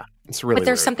work? Yeah, it's really But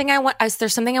there's weird.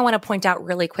 something I want to point out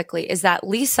really quickly is that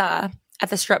Lisa at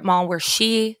the strip mall where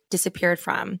she disappeared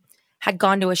from had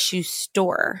gone to a shoe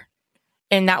store.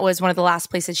 And that was one of the last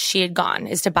places she had gone,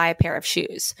 is to buy a pair of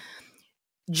shoes.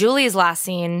 Julie is last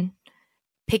seen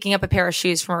picking up a pair of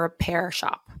shoes from a repair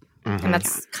shop. And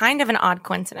that's kind of an odd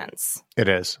coincidence. It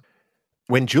is.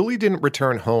 When Julie didn't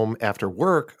return home after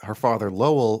work, her father,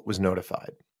 Lowell, was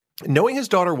notified. Knowing his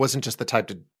daughter wasn't just the type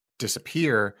to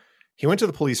disappear, he went to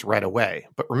the police right away.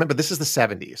 But remember, this is the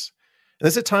 70s. And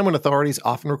this is a time when authorities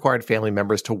often required family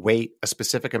members to wait a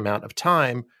specific amount of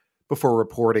time before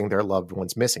reporting their loved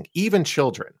ones missing, even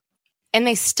children. And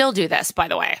they still do this, by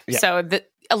the way. Yeah. So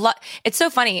a lot. It's so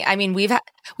funny. I mean, we've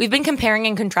been comparing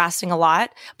and contrasting a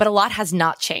lot, but a lot has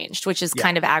not changed, which is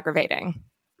kind of aggravating.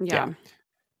 Yeah.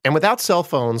 And without cell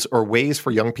phones or ways for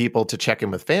young people to check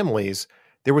in with families,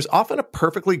 there was often a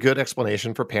perfectly good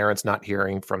explanation for parents not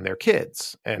hearing from their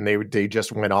kids. And they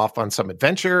just went off on some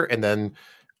adventure, and then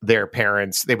they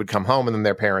would come home and then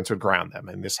their parents would ground them.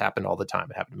 And this happened all the time.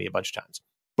 It happened to me a bunch of times.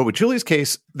 But with Julie's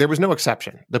case, there was no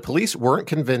exception. The police weren't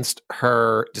convinced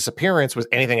her disappearance was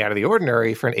anything out of the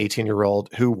ordinary for an 18-year-old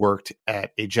who worked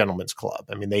at a gentleman's club.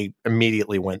 I mean, they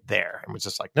immediately went there and was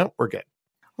just like, nope, we're good.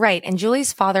 Right. And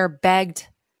Julie's father begged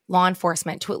law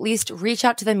enforcement to at least reach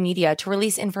out to the media to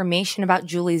release information about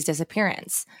Julie's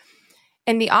disappearance.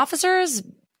 And the officers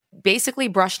basically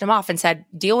brushed him off and said,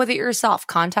 deal with it yourself,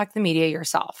 contact the media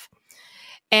yourself.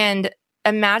 And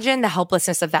imagine the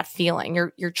helplessness of that feeling.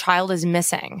 Your child is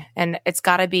missing, and it's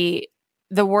got to be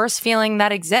the worst feeling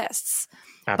that exists.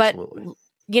 Absolutely. But,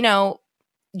 you know,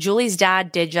 Julie's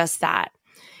dad did just that.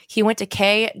 He went to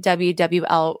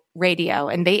KWWL radio,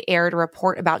 and they aired a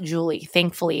report about Julie.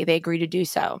 Thankfully, they agreed to do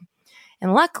so.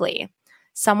 And luckily,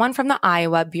 someone from the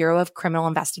Iowa Bureau of Criminal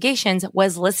Investigations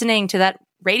was listening to that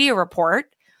radio report.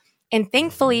 And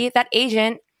thankfully, that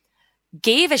agent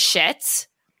gave a shit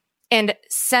and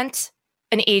sent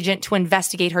an agent to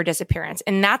investigate her disappearance.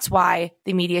 And that's why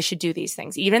the media should do these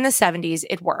things. Even in the 70s,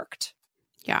 it worked.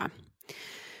 Yeah.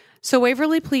 So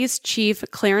Waverly Police Chief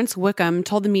Clarence Wickham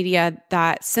told the media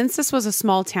that since this was a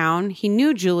small town, he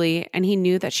knew Julie and he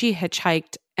knew that she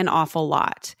hitchhiked an awful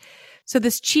lot. So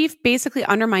this chief basically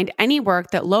undermined any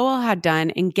work that Lowell had done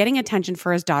in getting attention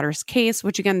for his daughter's case,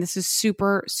 which again, this is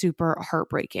super, super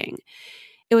heartbreaking.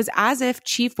 It was as if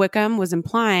Chief Wickham was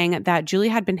implying that Julie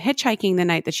had been hitchhiking the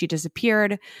night that she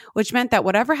disappeared, which meant that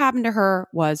whatever happened to her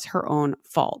was her own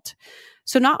fault.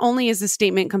 So not only is this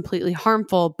statement completely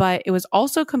harmful, but it was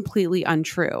also completely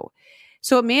untrue.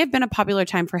 So it may have been a popular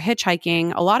time for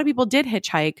hitchhiking. A lot of people did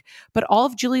hitchhike, but all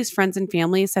of Julie's friends and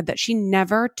family said that she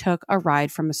never took a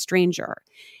ride from a stranger.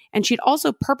 And she'd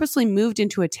also purposely moved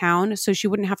into a town so she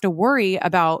wouldn't have to worry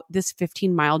about this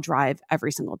 15-mile drive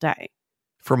every single day.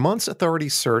 For months,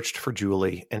 authorities searched for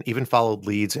Julie and even followed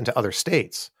leads into other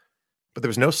states, but there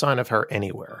was no sign of her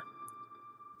anywhere.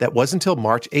 That was until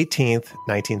March 18th,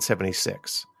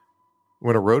 1976,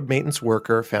 when a road maintenance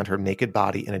worker found her naked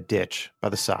body in a ditch by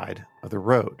the side of the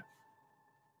road.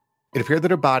 It appeared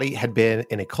that her body had been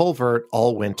in a culvert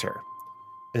all winter,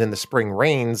 and then the spring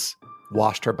rains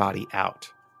washed her body out.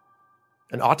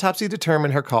 An autopsy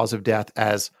determined her cause of death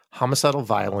as homicidal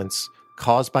violence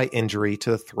caused by injury to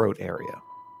the throat area.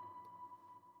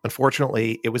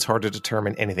 Unfortunately, it was hard to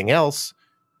determine anything else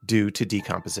due to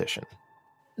decomposition.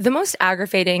 The most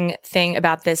aggravating thing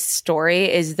about this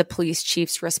story is the police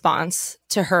chief's response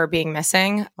to her being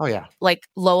missing. Oh, yeah. Like,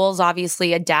 Lowell's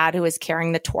obviously a dad who is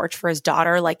carrying the torch for his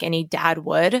daughter like any dad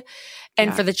would.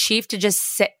 And for the chief to just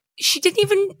sit, she didn't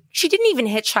even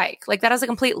hitchhike. Like, that is a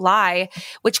complete lie,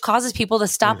 which causes people to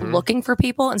stop looking for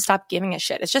people and stop giving a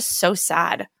shit. It's just so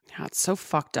sad. Yeah, it's so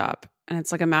fucked up. And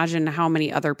it's like, imagine how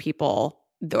many other people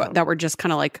that were just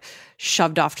kind of like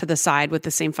shoved off to the side with the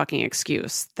same fucking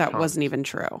excuse that wasn't even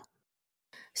true.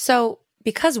 So,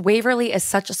 because Waverly is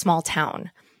such a small town,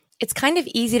 it's kind of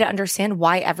easy to understand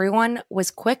why everyone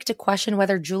was quick to question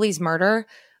whether Julie's murder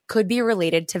could be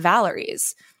related to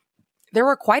Valerie's. There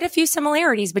were quite a few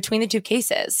similarities between the two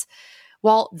cases.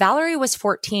 While Valerie was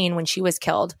 14 when she was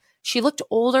killed, she looked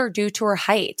older due to her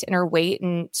height and her weight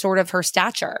and sort of her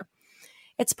stature.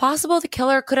 It's possible the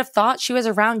killer could have thought she was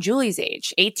around Julie's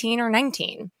age, 18 or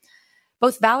 19.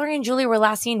 Both Valerie and Julie were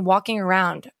last seen walking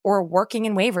around or working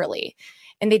in Waverly,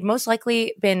 and they'd most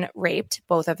likely been raped,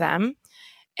 both of them,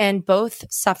 and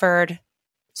both suffered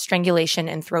strangulation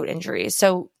and throat injuries.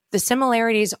 So the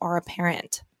similarities are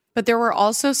apparent. But there were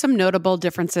also some notable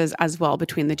differences as well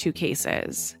between the two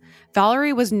cases.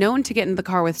 Valerie was known to get in the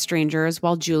car with strangers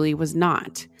while Julie was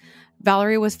not.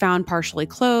 Valerie was found partially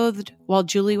clothed while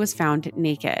Julie was found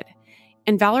naked.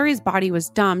 And Valerie's body was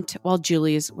dumped while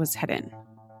Julie's was hidden.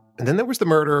 And then there was the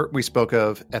murder we spoke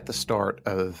of at the start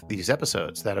of these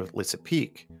episodes, that of Lisa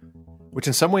Peek, which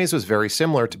in some ways was very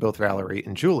similar to both Valerie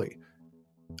and Julie.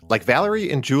 Like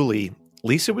Valerie and Julie,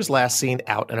 Lisa was last seen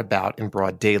out and about in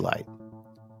broad daylight.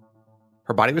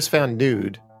 Her body was found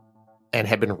nude and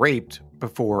had been raped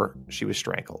before she was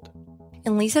strangled.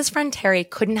 And Lisa's friend Terry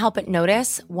couldn't help but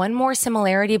notice one more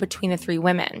similarity between the three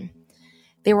women.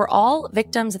 They were all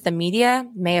victims that the media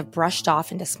may have brushed off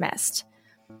and dismissed.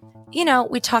 You know,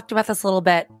 we talked about this a little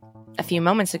bit a few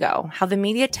moments ago, how the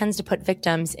media tends to put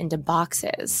victims into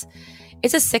boxes.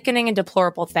 It's a sickening and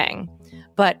deplorable thing,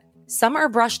 but some are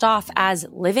brushed off as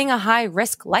living a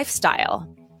high-risk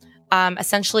lifestyle,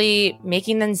 essentially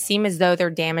making them seem as though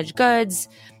they're damaged goods,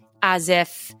 as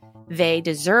if they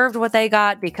deserved what they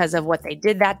got because of what they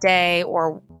did that day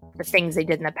or the things they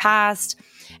did in the past.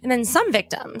 And then some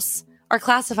victims are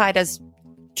classified as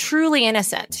truly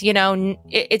innocent. You know,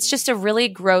 it's just a really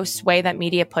gross way that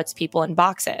media puts people in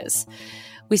boxes.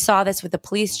 We saw this with the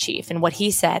police chief and what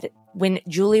he said when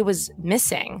Julie was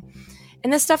missing.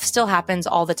 And this stuff still happens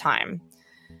all the time.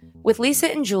 With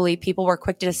Lisa and Julie, people were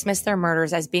quick to dismiss their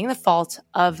murders as being the fault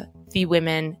of the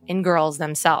women and girls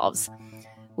themselves.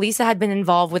 Lisa had been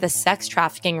involved with a sex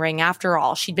trafficking ring after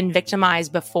all. She'd been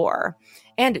victimized before.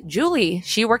 And Julie,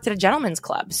 she worked at a gentleman's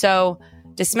club. So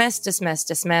dismiss,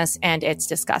 and it's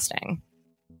disgusting.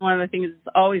 One of the things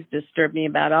that's always disturbed me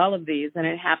about all of these, and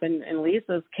it happened in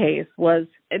Lisa's case, was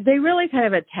they really kind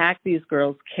of attacked these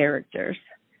girls' characters.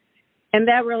 And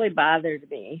that really bothered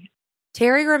me.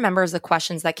 Terry remembers the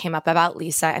questions that came up about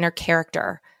Lisa and her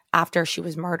character after she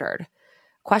was murdered.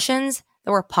 Questions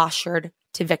that were postured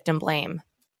to victim blame.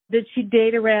 Did she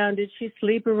date around? Did she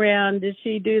sleep around? Did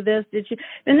she do this?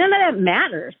 And none of that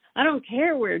matters. I don't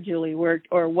care where Julie worked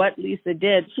or what Lisa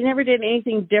did. She never did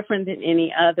anything different than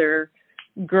any other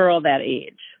girl that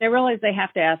age. I realize they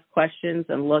have to ask questions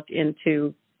and look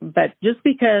into, but just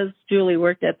because Julie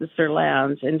worked at the Sir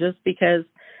Lounge and just because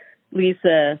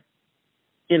Lisa,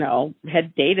 you know,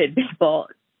 had dated people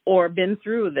or been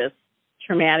through this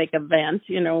traumatic event,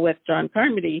 you know, with John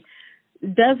Carmody,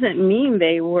 doesn't mean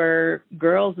they were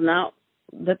girls not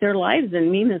that their lives didn't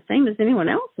mean the same as anyone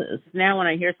else's. Now when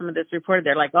I hear some of this reported,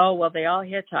 they're like, oh, well, they all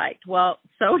hitchhiked. Well,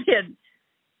 so did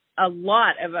a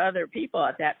lot of other people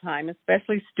at that time,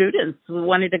 especially students who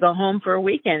wanted to go home for a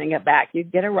weekend and get back.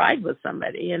 You'd get a ride with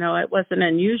somebody. You know, it wasn't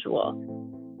unusual.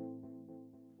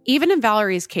 Even in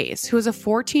Valerie's case, who was a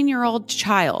 14-year-old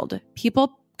child,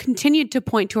 people continued to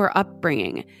point to her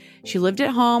upbringing. She lived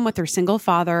at home with her single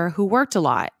father who worked a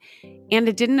lot, and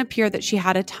it didn't appear that she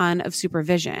had a ton of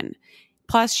supervision.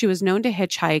 Plus, she was known to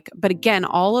hitchhike. But again,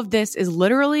 all of this is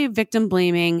literally victim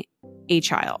blaming a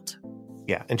child.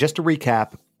 Yeah, and just to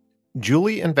recap,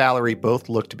 Julie and Valerie both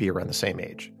looked to be around the same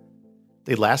age.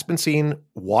 They'd last been seen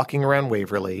walking around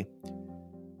Waverly,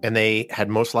 and they had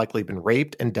most likely been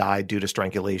raped and died due to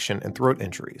strangulation and throat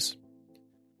injuries.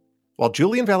 While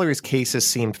Julie and Valerie's cases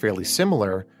seemed fairly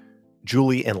similar,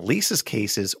 Julie and Lisa's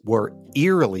cases were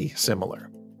eerily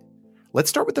similar. Let's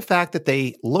start with the fact that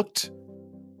they looked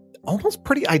almost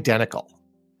pretty identical.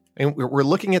 And we're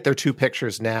looking at their two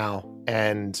pictures now,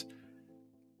 and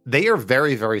they are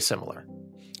very, very similar.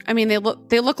 I mean, they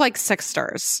look like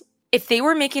sisters. If they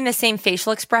were making the same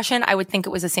facial expression, I would think it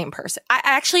was the same person. I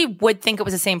actually would think it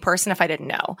was the same person if I didn't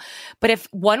know. But if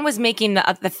one was making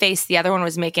the face, the other one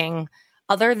was making,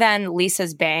 other than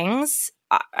Lisa's bangs,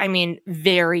 I mean,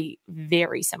 very,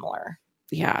 very similar.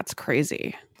 Yeah, it's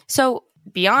crazy. So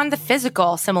beyond the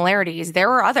physical similarities, there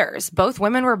were others. Both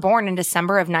women were born in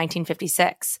December of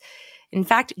 1956. In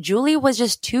fact, Julie was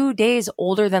just 2 days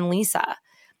older than Lisa.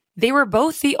 They were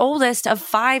both the oldest of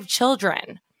 5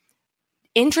 children.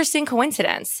 Interesting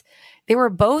coincidence. They were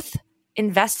both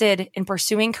invested in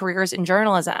pursuing careers in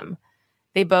journalism.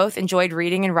 They both enjoyed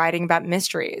reading and writing about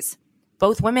mysteries.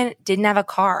 Both women didn't have a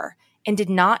car and did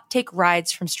not take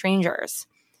rides from strangers.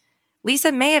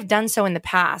 Lisa may have done so in the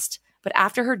past, but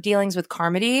after her dealings with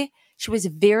Carmody, she was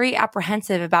very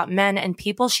apprehensive about men and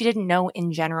people she didn't know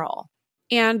in general.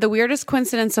 And the weirdest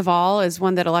coincidence of all is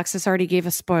one that Alexis already gave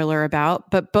a spoiler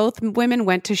about, but both women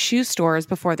went to shoe stores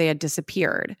before they had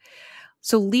disappeared.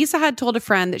 So Lisa had told a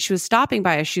friend that she was stopping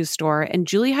by a shoe store, and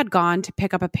Julie had gone to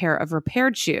pick up a pair of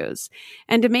repaired shoes.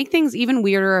 And to make things even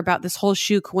weirder about this whole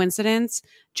shoe coincidence,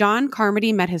 John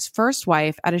Carmody met his first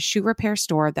wife at a shoe repair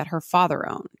store that her father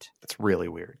owned. That's really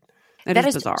weird. That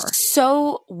is bizarre.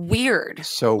 So weird.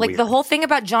 So like weird. The whole thing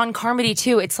about John Carmody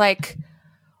too, it's like,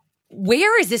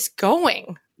 where is this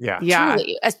going? Yeah.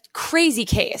 Truly, a crazy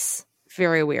case.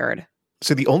 Very weird.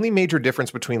 So the only major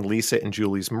difference between Lisa and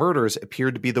Julie's murders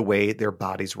appeared to be the way their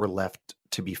bodies were left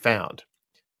to be found.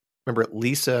 Remember,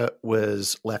 Lisa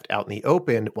was left out in the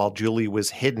open while Julie was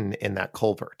hidden in that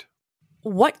culvert.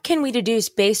 What can we deduce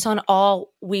based on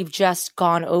all we've just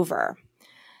gone over?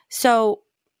 So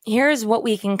here's what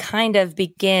we can kind of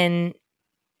begin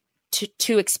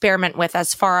to experiment with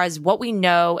as far as what we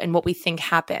know and what we think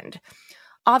happened.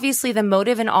 Obviously, the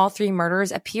motive in all 3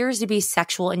 murders appears to be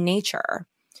sexual in nature,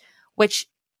 which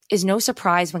is no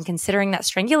surprise when considering that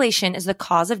strangulation is the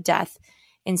cause of death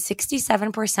in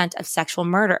 67% of sexual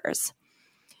murders.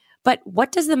 But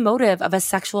what does the motive of a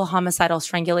sexual homicidal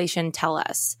strangulation tell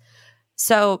us?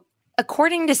 So,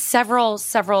 according to several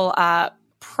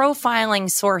profiling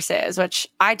sources, which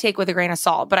I take with a grain of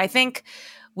salt, but I think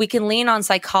we can lean on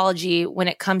psychology when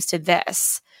it comes to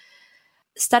this.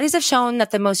 Studies have shown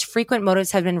that the most frequent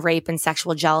motives have been rape and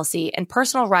sexual jealousy and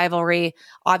personal rivalry,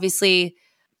 obviously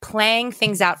playing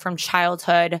things out from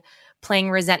childhood,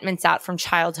 playing resentments out from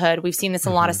childhood. We've seen this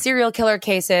in a lot of serial killer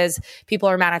cases. People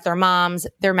are mad at their moms.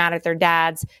 They're mad at their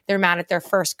dads. They're mad at their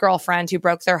first girlfriend who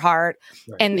broke their heart.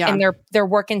 Right. And they're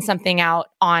working something out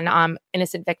on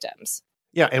innocent victims.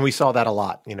 Yeah, and we saw that a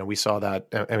lot. You know, we saw that,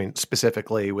 I mean,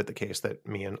 specifically with the case that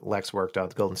me and Lex worked on,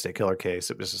 the Golden State Killer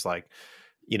case. It was just like,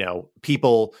 you know,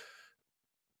 people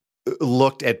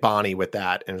looked at Bonnie with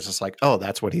that and it was just like, oh,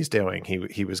 that's what he's doing.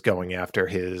 He was going after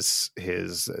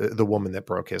the woman that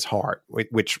broke his heart,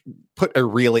 which put a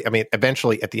really, I mean,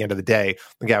 eventually at the end of the day,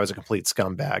 the guy was a complete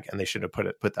scumbag and they should have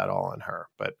put that all on her,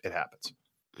 but it happens.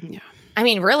 Yeah. I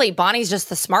mean, really, Bonnie's just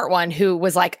the smart one who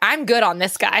was like, I'm good on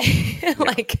this guy.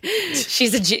 Like,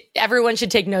 everyone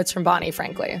should take notes from Bonnie,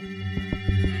 frankly.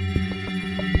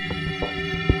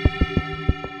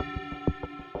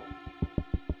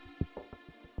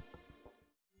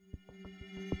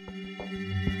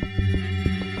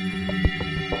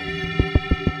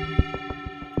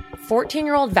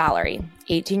 "14-year-old Valerie,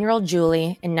 18-year-old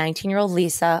Julie, and 19-year-old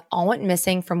Lisa all went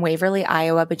missing from Waverly,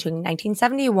 Iowa between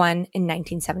 1971 and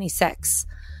 1976.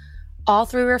 All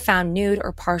 3 were found nude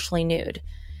or partially nude,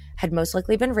 had most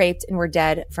likely been raped, and were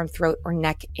dead from throat or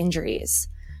neck injuries.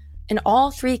 In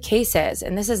all 3 cases,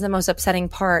 and this is the most upsetting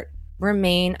part,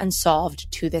 remain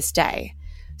unsolved to this day.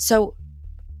 So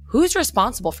who's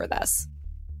responsible for this?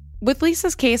 With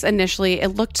Lisa's case initially, it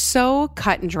looked so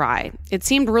cut and dry. It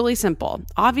seemed really simple.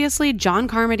 Obviously, John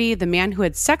Carmody, the man who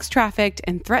had sex trafficked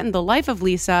and threatened the life of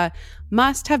Lisa,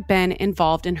 must have been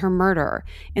involved in her murder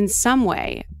in some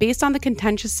way, based on the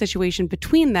contentious situation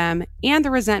between them and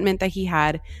the resentment that he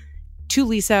had to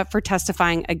Lisa for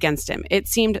testifying against him. It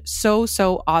seemed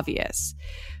so obvious.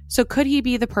 So could he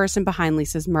be the person behind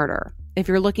Lisa's murder? If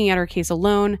you're looking at her case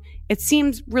alone, it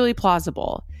seems really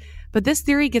plausible. But this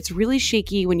theory gets really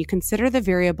shaky when you consider the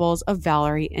variables of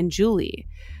Valerie and Julie.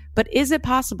 But is it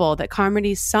possible that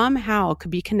Carmody somehow could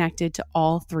be connected to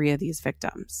all 3 of these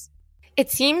victims? It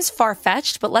seems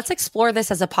far-fetched, but let's explore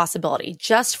this as a possibility,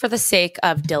 just for the sake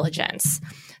of diligence.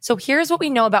 So here's what we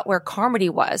know about where Carmody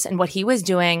was and what he was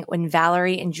doing when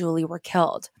Valerie and Julie were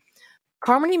killed.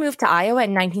 Carmody moved to Iowa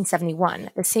in 1971,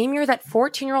 the same year that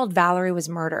 14-year-old Valerie was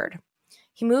murdered.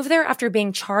 He moved there after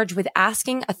being charged with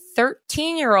asking a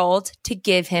 13-year-old to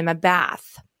give him a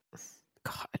bath.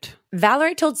 God.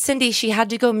 Valerie told Cindy she had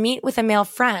to go meet with a male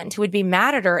friend who would be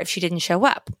mad at her if she didn't show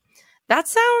up. That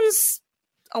sounds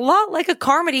a lot like a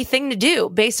Carmody thing to do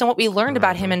based on what we learned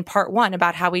about him in part 1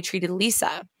 about how he treated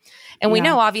Lisa. And we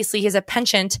know obviously he has a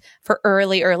penchant for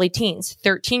early teens,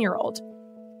 13-year-old.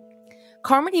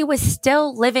 Carmody was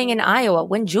still living in Iowa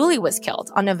when Julie was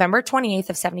killed on November 28th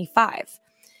of 75.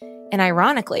 And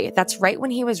ironically, that's right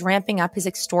when he was ramping up his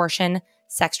extortion,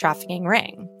 sex trafficking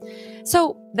ring.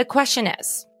 So the question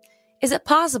is it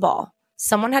possible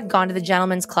someone had gone to the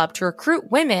gentleman's club to recruit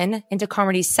women into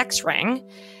Carmody's sex ring?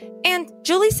 And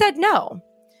Julie said no.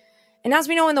 And as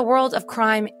we know in the world of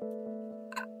crime,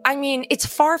 I mean, it's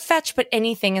far-fetched, but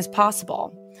anything is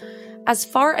possible. As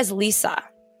far as Lisa,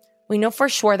 we know for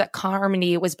sure that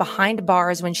Carmody was behind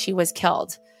bars when she was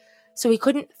killed. So he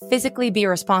couldn't physically be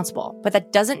responsible, but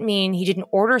that doesn't mean he didn't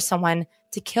order someone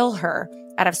to kill her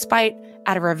out of spite,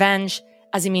 out of revenge,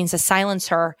 as a means to silence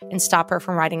her and stop her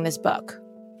from writing this book.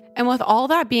 And with all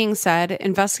that being said,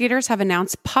 investigators have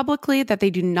announced publicly that they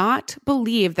do not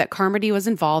believe that Carmody was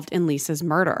involved in Lisa's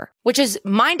murder. Which is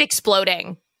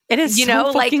mind-exploding. It is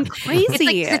fucking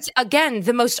crazy. It's again,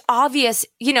 the most obvious,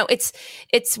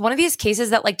 it's one of these cases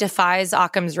that like defies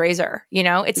Occam's razor,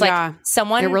 It's like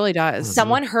someone— it really does.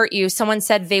 Someone hurt you. Someone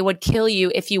said they would kill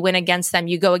you if you went against them.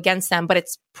 You go against them, but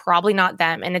it's probably not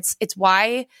them. And it's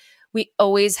why we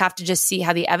always have to just see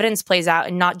how the evidence plays out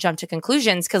and not jump to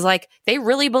conclusions, because like they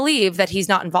really believe that he's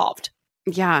not involved.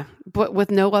 Yeah, but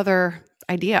with no other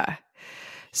idea.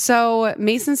 So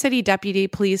Mason City Deputy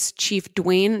Police Chief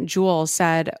Dwayne Jewell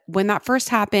said, when that first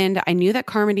happened, I knew that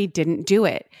Carmody didn't do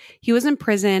it. He was in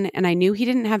prison and I knew he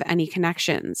didn't have any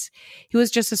connections. He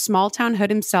was just a small town hood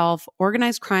himself.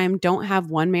 Organized crime don't have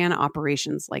one-man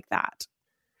operations like that.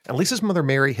 And Lisa's mother,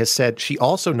 Mary, has said she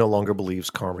also no longer believes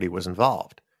Carmody was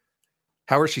involved.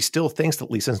 However, she still thinks that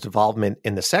Lisa's involvement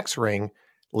in the sex ring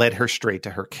led her straight to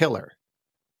her killer.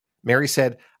 Mary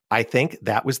said, I think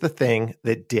that was the thing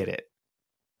that did it.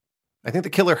 I think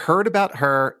the killer heard about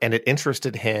her and it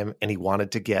interested him and he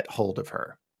wanted to get hold of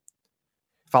her.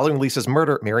 Following Lisa's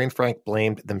murder, Mary and Frank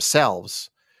blamed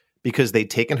themselves because they'd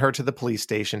taken her to the police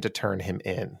station to turn him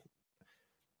in.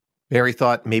 Mary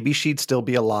thought maybe she'd still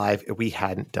be alive if we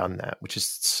hadn't done that, which is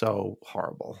so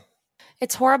horrible.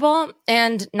 It's horrible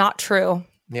and not true.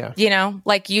 Yeah.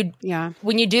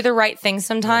 When you do the right thing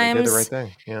sometimes, they did the right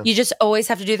thing. Yeah. You just always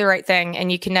have to do the right thing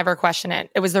and you can never question it.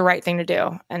 It was the right thing to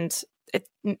do. And it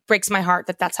breaks my heart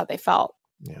that that's how they felt.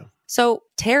 Yeah. So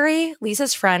Terry,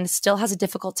 Lisa's friend, still has a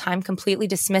difficult time completely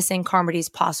dismissing Carmody's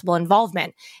possible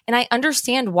involvement. And I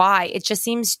understand why. It just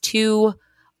seems too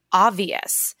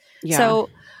obvious. Yeah. So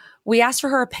we asked for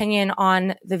her opinion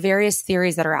on the various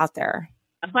theories that are out there.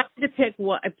 If I had to pick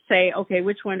say, okay,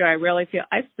 which one do I really feel?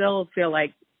 I still feel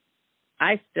like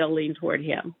I still lean toward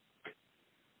him.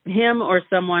 Him or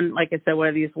someone, like I said, one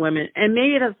of these women. And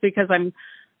maybe that's because I'm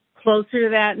closer to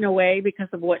that in a way because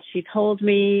of what she told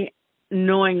me,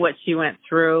 knowing what she went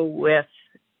through with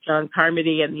John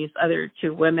Carmody and these other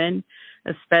two women,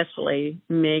 especially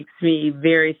makes me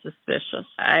very suspicious.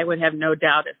 I would have no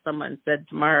doubt if someone said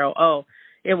tomorrow, oh,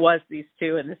 it was these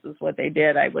two and this is what they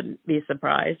did, I wouldn't be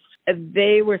surprised.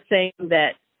 They were saying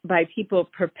that by people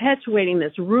perpetuating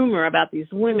this rumor about these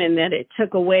women, that it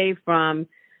took away from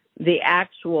the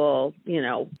actual,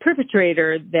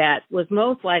 perpetrator that was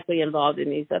most likely involved in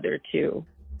these other two.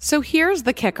 So here's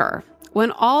the kicker.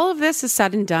 When all of this is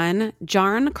said and done,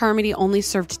 John Carmody only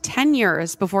served 10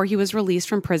 years before he was released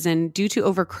from prison due to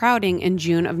overcrowding in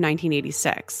June of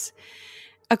 1986.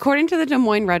 According to the Des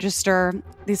Moines Register,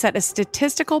 they said a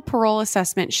statistical parole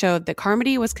assessment showed that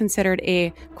Carmody was considered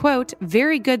a, quote,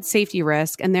 very good safety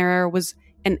risk, and there was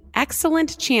an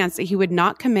excellent chance that he would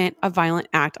not commit a violent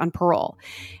act on parole.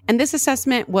 And this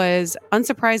assessment was,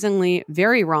 unsurprisingly,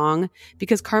 very wrong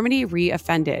because Carmody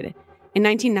re-offended. In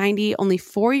 1990, only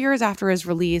 4 years after his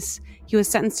release, he was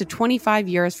sentenced to 25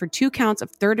 years for 2 counts of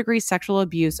third-degree sexual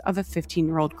abuse of a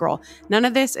 15-year-old girl. None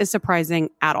of this is surprising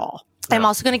at all. I'm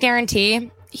also going to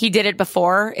guarantee he did it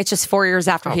before. It's just 4 years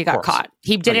after he got caught.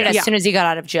 He did it as soon as he got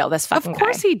out of jail. This fucking guy. Of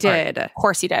course he did. Right. Of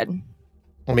course he did.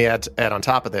 Let me add on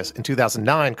top of this. In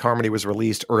 2009, Carmody was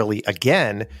released early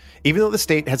again, even though the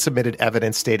state had submitted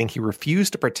evidence stating he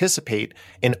refused to participate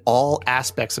in all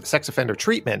aspects of sex offender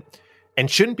treatment and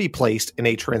shouldn't be placed in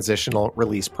a transitional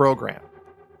release program.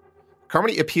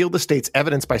 Carmody appealed the state's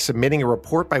evidence by submitting a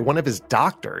report by one of his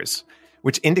doctors,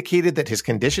 which indicated that his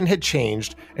condition had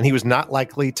changed and he was not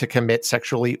likely to commit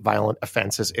sexually violent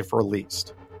offenses if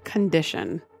released.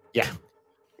 Condition. Yeah.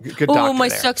 Good Oh, doctor my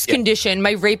there. sex Yeah. condition,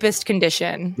 my rapist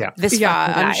condition. Yeah. This Yeah,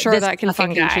 fucking guy. I'm sure This that can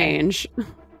fucking guy. change.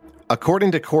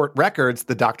 According to court records,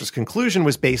 the doctor's conclusion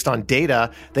was based on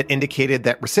data that indicated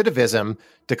that recidivism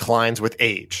declines with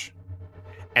age,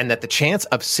 and that the chance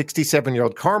of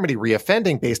 67-year-old Carmody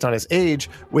reoffending based on his age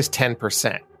was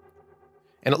 10%.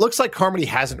 And it looks like Carmody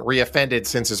hasn't reoffended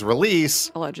since his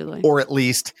release, Allegedly. or at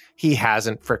least he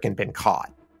hasn't frickin' been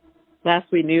caught.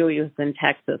 Last we knew, he was in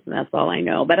Texas, and that's all I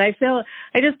know. But I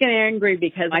just get angry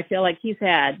because I feel like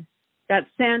got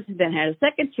sent, then had a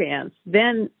second chance,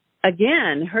 then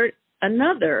again hurt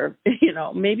another,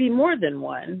 maybe more than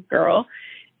one girl,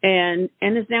 and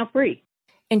is now free.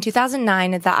 In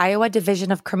 2009, the Iowa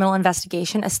Division of Criminal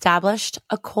Investigation established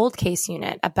a cold case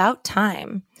unit. About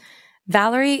time.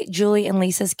 Valerie, Julie, and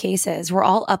Lisa's cases were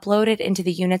all uploaded into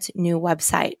the unit's new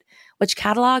website, which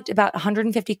cataloged about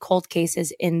 150 cold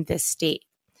cases in this state.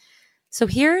 So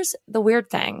here's the weird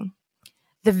thing,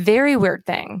 the very weird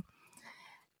thing.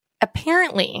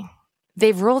 Apparently,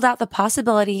 they've ruled out the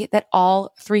possibility that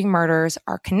all 3 murders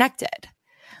are connected.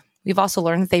 We've also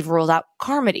learned that they've ruled out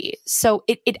Carmody. So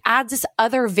it adds this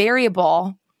other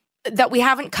variable that we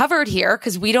haven't covered here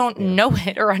because we don't know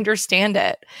it or understand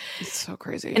it. It's so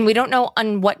crazy. And we don't know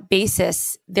on what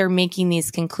basis they're making these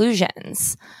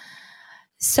conclusions.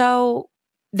 So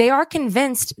they are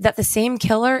convinced that the same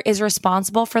killer is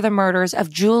responsible for the murders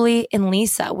of Julie and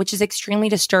Lisa, which is extremely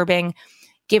disturbing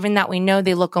given that we know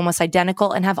they look almost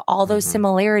identical and have all those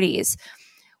similarities.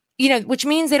 Which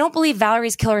means they don't believe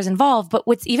Valerie's killer is involved. But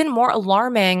what's even more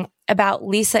alarming about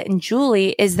Lisa and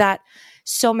Julie is that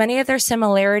so many of their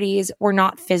similarities were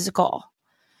not physical.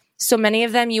 So many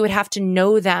of them, you would have to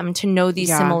know them to know these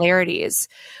similarities.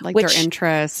 Like their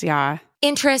interests, yeah.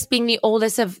 Interest being the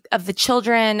oldest of the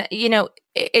children,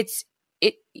 it's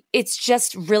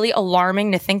just really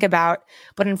alarming to think about.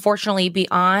 But unfortunately,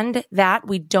 beyond that,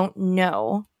 we don't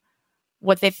know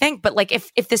what they think. But like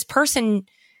if this person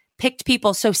picked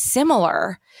people so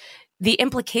similar, the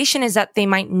implication is that they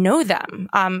might know them,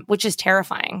 which is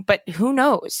terrifying. But who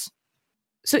knows?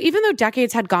 So even though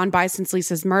decades had gone by since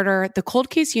Lisa's murder, the cold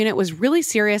case unit was really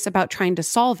serious about trying to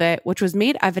solve it, which was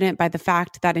made evident by the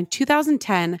fact that in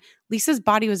 2010, Lisa's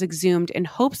body was exhumed in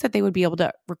hopes that they would be able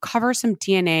to recover some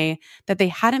DNA that they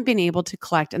hadn't been able to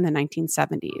collect in the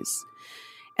 1970s.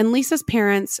 And Lisa's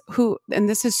parents, who, and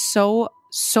this is so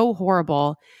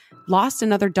horrible, lost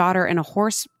another daughter in a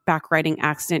horseback riding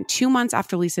accident 2 months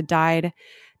after Lisa died.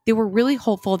 They were really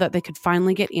hopeful that they could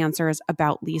finally get answers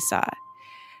about Lisa.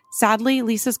 Sadly,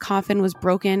 Lisa's coffin was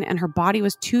broken and her body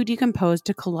was too decomposed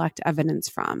to collect evidence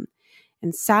from.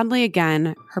 And sadly,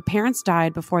 again, her parents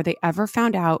died before they ever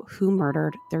found out who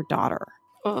murdered their daughter.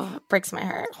 Ugh, breaks my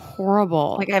heart.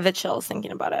 Horrible. Like I have the chills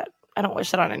thinking about it. I don't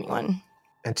wish that on anyone.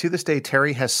 And to this day,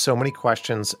 Terry has so many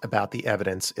questions about the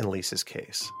evidence in Lisa's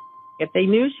case. If they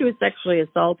knew she was sexually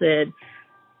assaulted,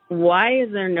 why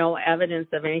is there no evidence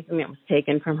of anything that was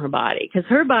taken from her body? Because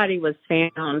her body was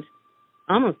found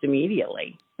almost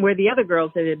immediately, where the other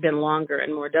girls, it had been longer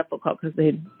and more difficult because they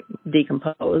had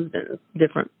decomposed and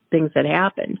different things had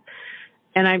happened.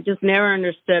 And I've just never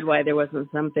understood why there wasn't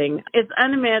something. It's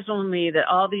unimaginable to me that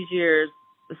all these years,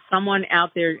 someone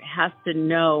out there has to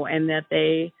know and that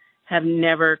they have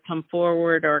never come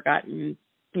forward or gotten,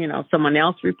 someone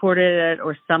else reported it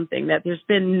or something, that there's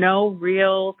been no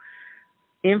real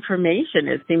information,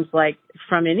 it seems like,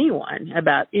 from anyone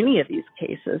about any of these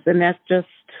cases. And that's just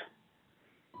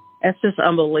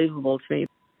unbelievable to me.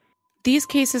 These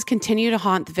cases continue to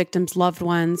haunt the victims' loved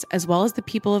ones, as well as the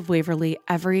people of Waverly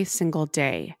every single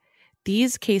day.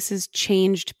 These cases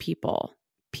changed people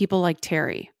like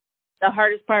Terry. The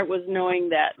hardest part was knowing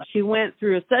that she went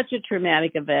through such a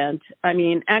traumatic event. I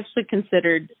mean, actually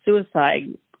considered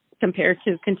suicide compared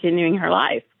to continuing her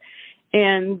life,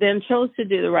 and then chose to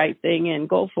do the right thing and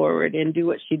go forward and do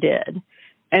what she did.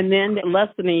 And then less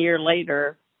than a year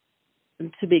later,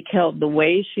 to be killed the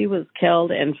way she was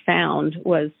killed and found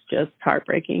was just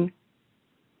heartbreaking.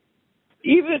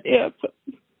 Even if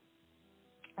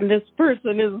this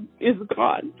person is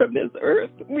gone from this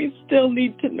earth, we still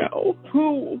need to know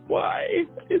who, why.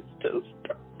 It's just,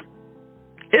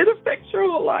 it affects your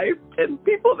whole life. And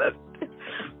people that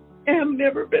have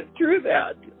never been through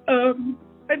that,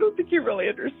 I don't think you really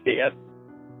understand.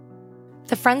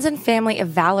 The friends and family of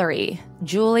Valerie,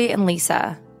 Julie, and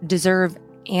Lisa deserve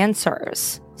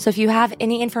answers. So if you have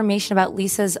any information about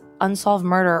Lisa's unsolved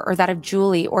murder or that of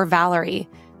Julie or Valerie,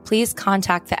 please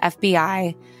contact the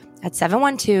FBI at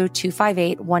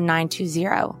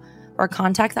 712-258-1920 or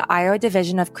contact the Iowa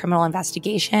Division of Criminal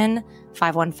Investigation,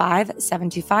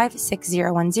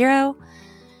 515-725-6010.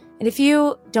 And if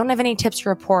you don't have any tips to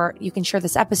report, you can share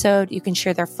this episode, you can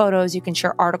share their photos, you can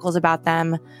share articles about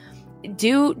them.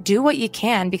 Do what you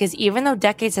can, because even though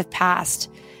decades have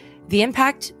passed, the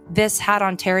impact this had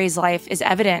on Terry's life is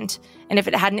evident. And if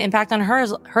it had an impact on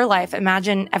her life,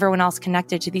 imagine everyone else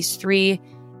connected to these 3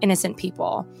 innocent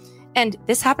people. And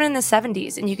this happened in the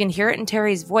 70s, and you can hear it in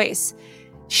Terry's voice.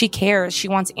 She cares, she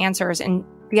wants answers, and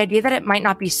the idea that it might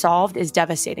not be solved is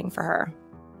devastating for her.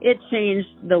 It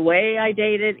changed the way I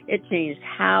dated. It changed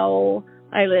how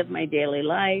I lived my daily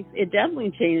life. It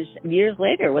definitely changed years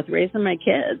later with raising my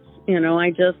kids. You know,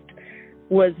 I just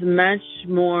was much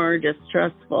more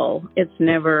distrustful. It's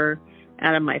never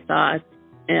out of my thoughts.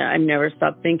 I've never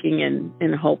stopped thinking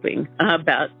and hoping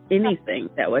about anything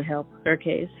that would help her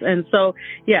case. And so,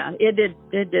 yeah, it did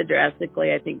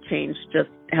drastically, I think, change just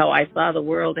how I saw the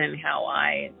world and how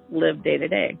I lived day to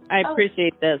day. I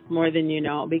appreciate this more than you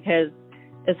know, because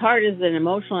as hard as and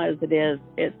emotional as it is,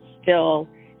 it's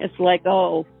like,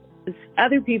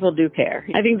 other people do care.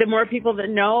 I think the more people that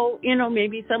know,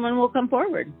 maybe someone will come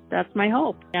forward. That's my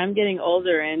hope. I'm getting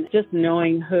older, and just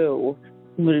knowing who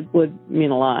would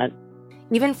mean a lot.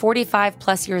 Even 45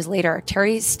 plus years later,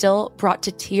 Terry still brought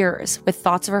to tears with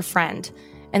thoughts of her friend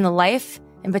and the life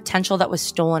and potential that was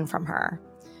stolen from her.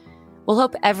 We'll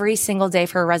hope every single day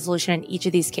for a resolution in each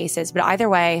of these cases, but either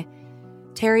way,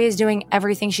 Terry is doing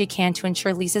everything she can to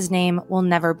ensure Lisa's name will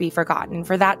never be forgotten.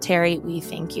 For that, Terry, we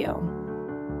thank you.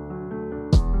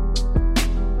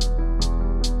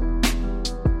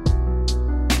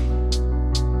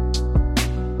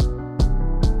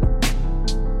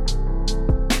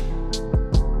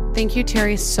 Thank you,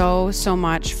 Terry, so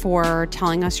much for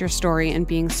telling us your story and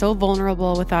being so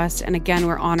vulnerable with us. And again,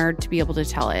 we're honored to be able to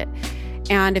tell it.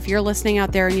 And if you're listening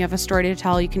out there and you have a story to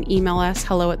tell, you can email us,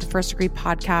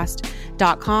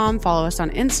 hello@thefirstdegreepodcast.com. Follow us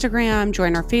on Instagram,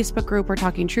 join our Facebook group. We're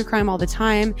talking true crime all the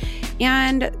time.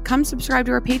 And come subscribe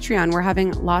to our Patreon. We're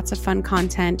having lots of fun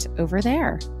content over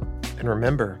there. And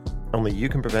remember, only you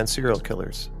can prevent serial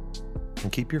killers.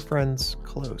 And keep your friends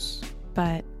close.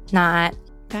 But not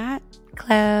that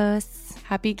close.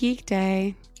 Happy Geek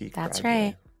Day. That's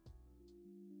right.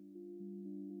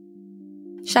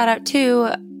 Shout out to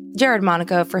Jared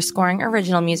Monaco for scoring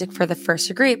original music for The First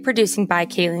Degree, producing by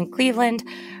Kaylin Cleveland,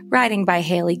 writing by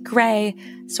Haley Gray.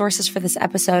 Sources for this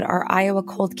episode are Iowa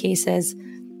Cold Cases,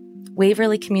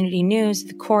 Waverly Community News,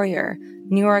 The Courier,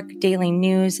 New York Daily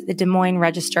News, The Des Moines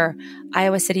Register,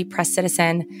 Iowa City Press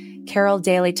Citizen, Carroll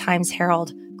Daily Times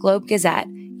Herald, Globe Gazette,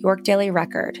 York Daily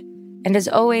Record. And as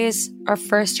always, our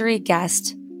First Degree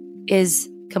guest is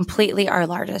completely our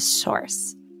largest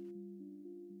source.